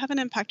does have an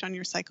impact on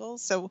your cycle.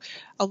 So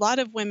a lot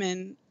of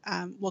women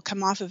will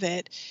come off of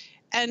it.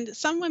 And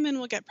some women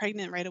will get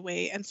pregnant right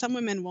away and some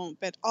women won't,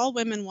 but all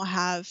women will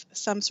have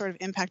some sort of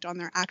impact on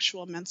their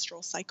actual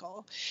menstrual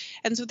cycle.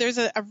 And so there's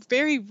a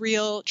very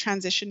real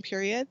transition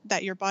period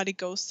that your body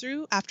goes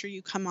through after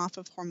you come off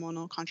of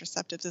hormonal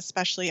contraceptives,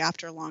 especially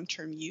after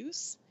long-term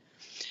use.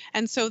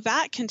 And so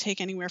that can take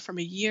anywhere from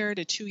a year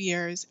to 2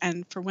 years.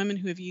 And for women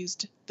who have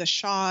used the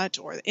shot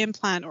or the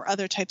implant or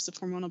other types of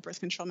hormonal birth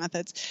control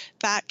methods,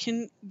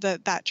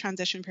 that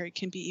transition period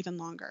can be even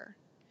longer.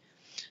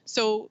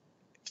 So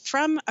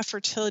from a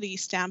fertility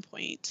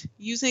standpoint,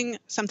 using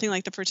something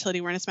like the fertility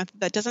awareness method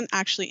that doesn't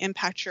actually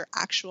impact your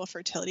actual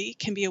fertility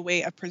can be a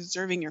way of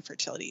preserving your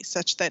fertility,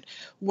 such that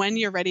when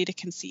you're ready to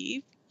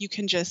conceive, you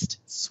can just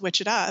switch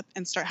it up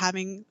and start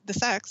having the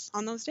sex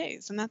on those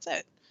days, and that's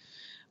it.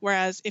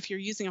 Whereas if you're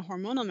using a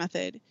hormonal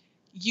method,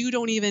 you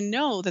don't even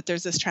know that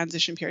there's this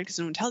transition period because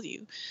no one tells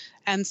you.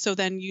 And so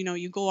then,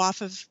 you go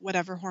off of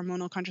whatever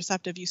hormonal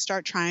contraceptive, you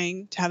start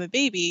trying to have a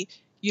baby.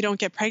 You don't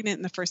get pregnant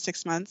in the first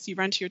 6 months. You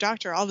run to your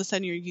doctor. All of a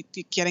sudden, you're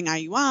getting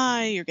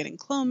IUI, you're getting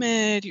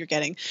Clomid, you're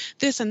getting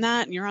this and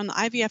that, and you're on the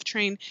IVF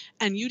train.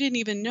 And you didn't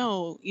even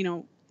know,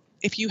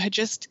 if you had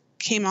just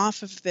came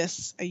off of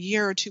this a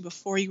year or two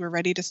before you were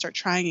ready to start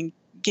trying and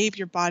gave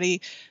your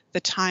body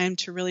the time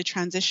to really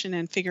transition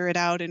and figure it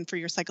out and for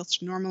your cycles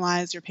to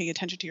normalize, you're paying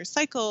attention to your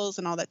cycles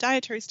and all that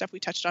dietary stuff we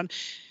touched on,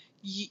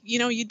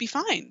 you'd be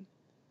fine.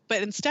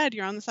 But instead,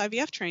 you're on this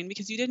IVF train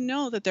because you didn't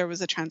know that there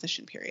was a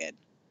transition period.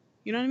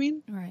 You know what I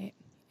mean? Right.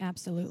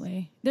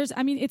 Absolutely.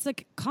 It's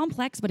like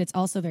complex, but it's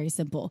also very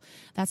simple.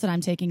 That's what I'm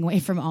taking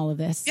away from all of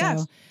this.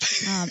 Yes.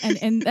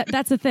 So,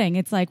 that's the thing.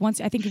 It's like once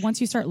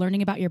you start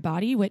learning about your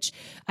body, which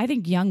I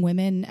think young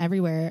women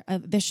everywhere,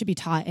 this should be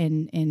taught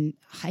in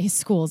high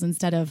schools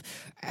instead of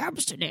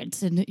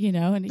abstinence and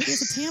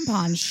here's a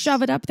tampon,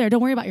 shove it up there.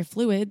 Don't worry about your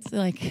fluids.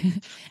 Like,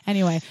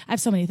 anyway, I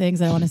have so many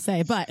things I want to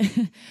say, but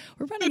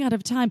we're running out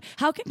of time.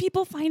 How can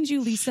people find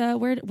you, Lisa?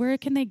 Where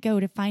can they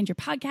go to find your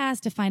podcast,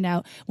 to find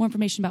out more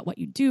information about what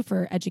you do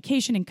for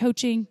education and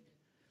coaching?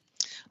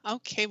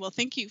 Okay, well,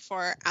 thank you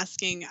for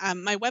asking.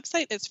 My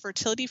website is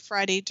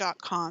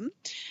fertilityfriday.com.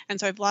 And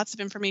so I have lots of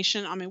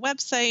information on my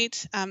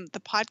website. The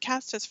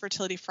podcast is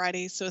Fertility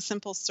Friday. So a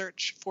simple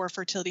search for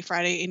Fertility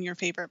Friday in your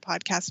favorite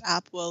podcast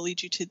app will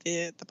lead you to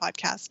the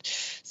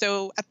podcast.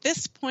 So at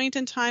this point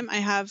in time, I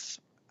have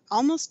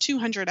almost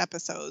 200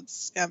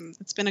 episodes.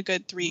 It's been a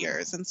good 3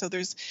 years. And so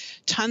there's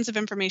tons of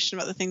information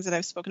about the things that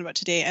I've spoken about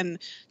today and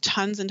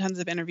tons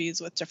of interviews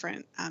with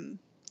different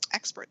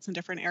experts in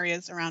different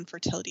areas around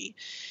fertility.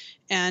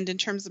 And in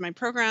terms of my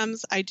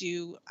programs, I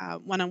do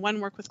one-on-one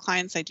work with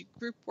clients. I do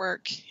group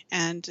work,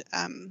 and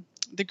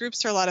the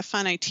groups are a lot of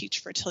fun. I teach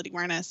fertility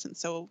awareness. And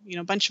so,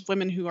 a bunch of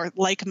women who are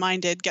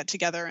like-minded get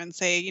together and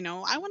say,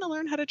 I want to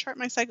learn how to chart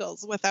my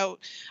cycles I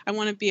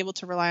want to be able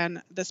to rely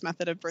on this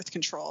method of birth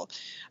control.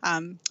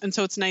 And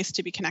so it's nice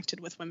to be connected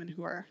with women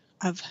who are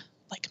of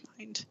like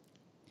mind.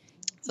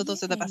 So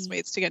those are the best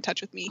ways to get in touch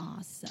with me.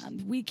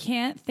 Awesome. We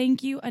can't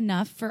thank you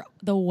enough for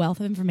the wealth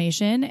of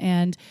information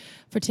and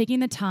for taking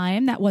the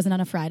time that wasn't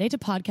on a Friday to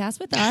podcast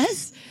with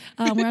us.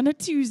 We're on a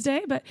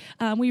Tuesday, but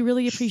we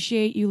really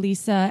appreciate you,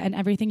 Lisa, and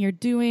everything you're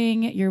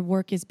doing. Your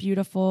work is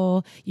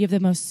beautiful. You have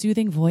the most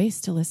soothing voice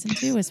to listen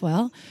to as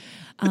well.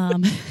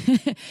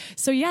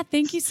 So yeah,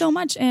 thank you so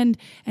much. And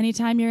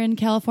anytime you're in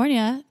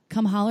California,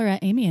 come holler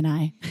at Amy and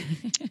I.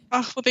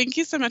 Oh, well, thank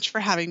you so much for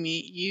having me.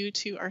 You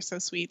two are so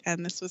sweet,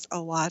 and this was a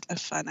lot of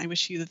fun. I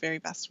wish you the very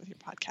best with your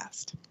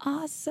podcast.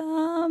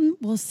 Awesome.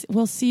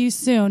 We'll see you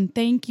soon.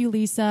 Thank you,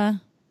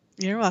 Lisa.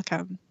 You're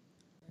welcome.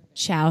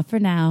 Ciao for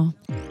now.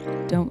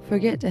 Don't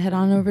forget to head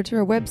on over to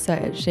our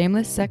website at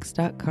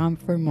shamelesssex.com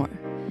for more.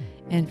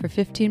 And for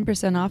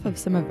 15% off of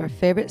some of our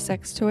favorite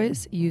sex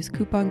toys, use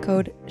coupon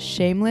code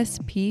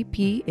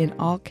SHAMELESSPP in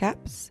all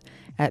caps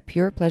at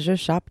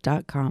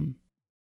purepleasureshop.com.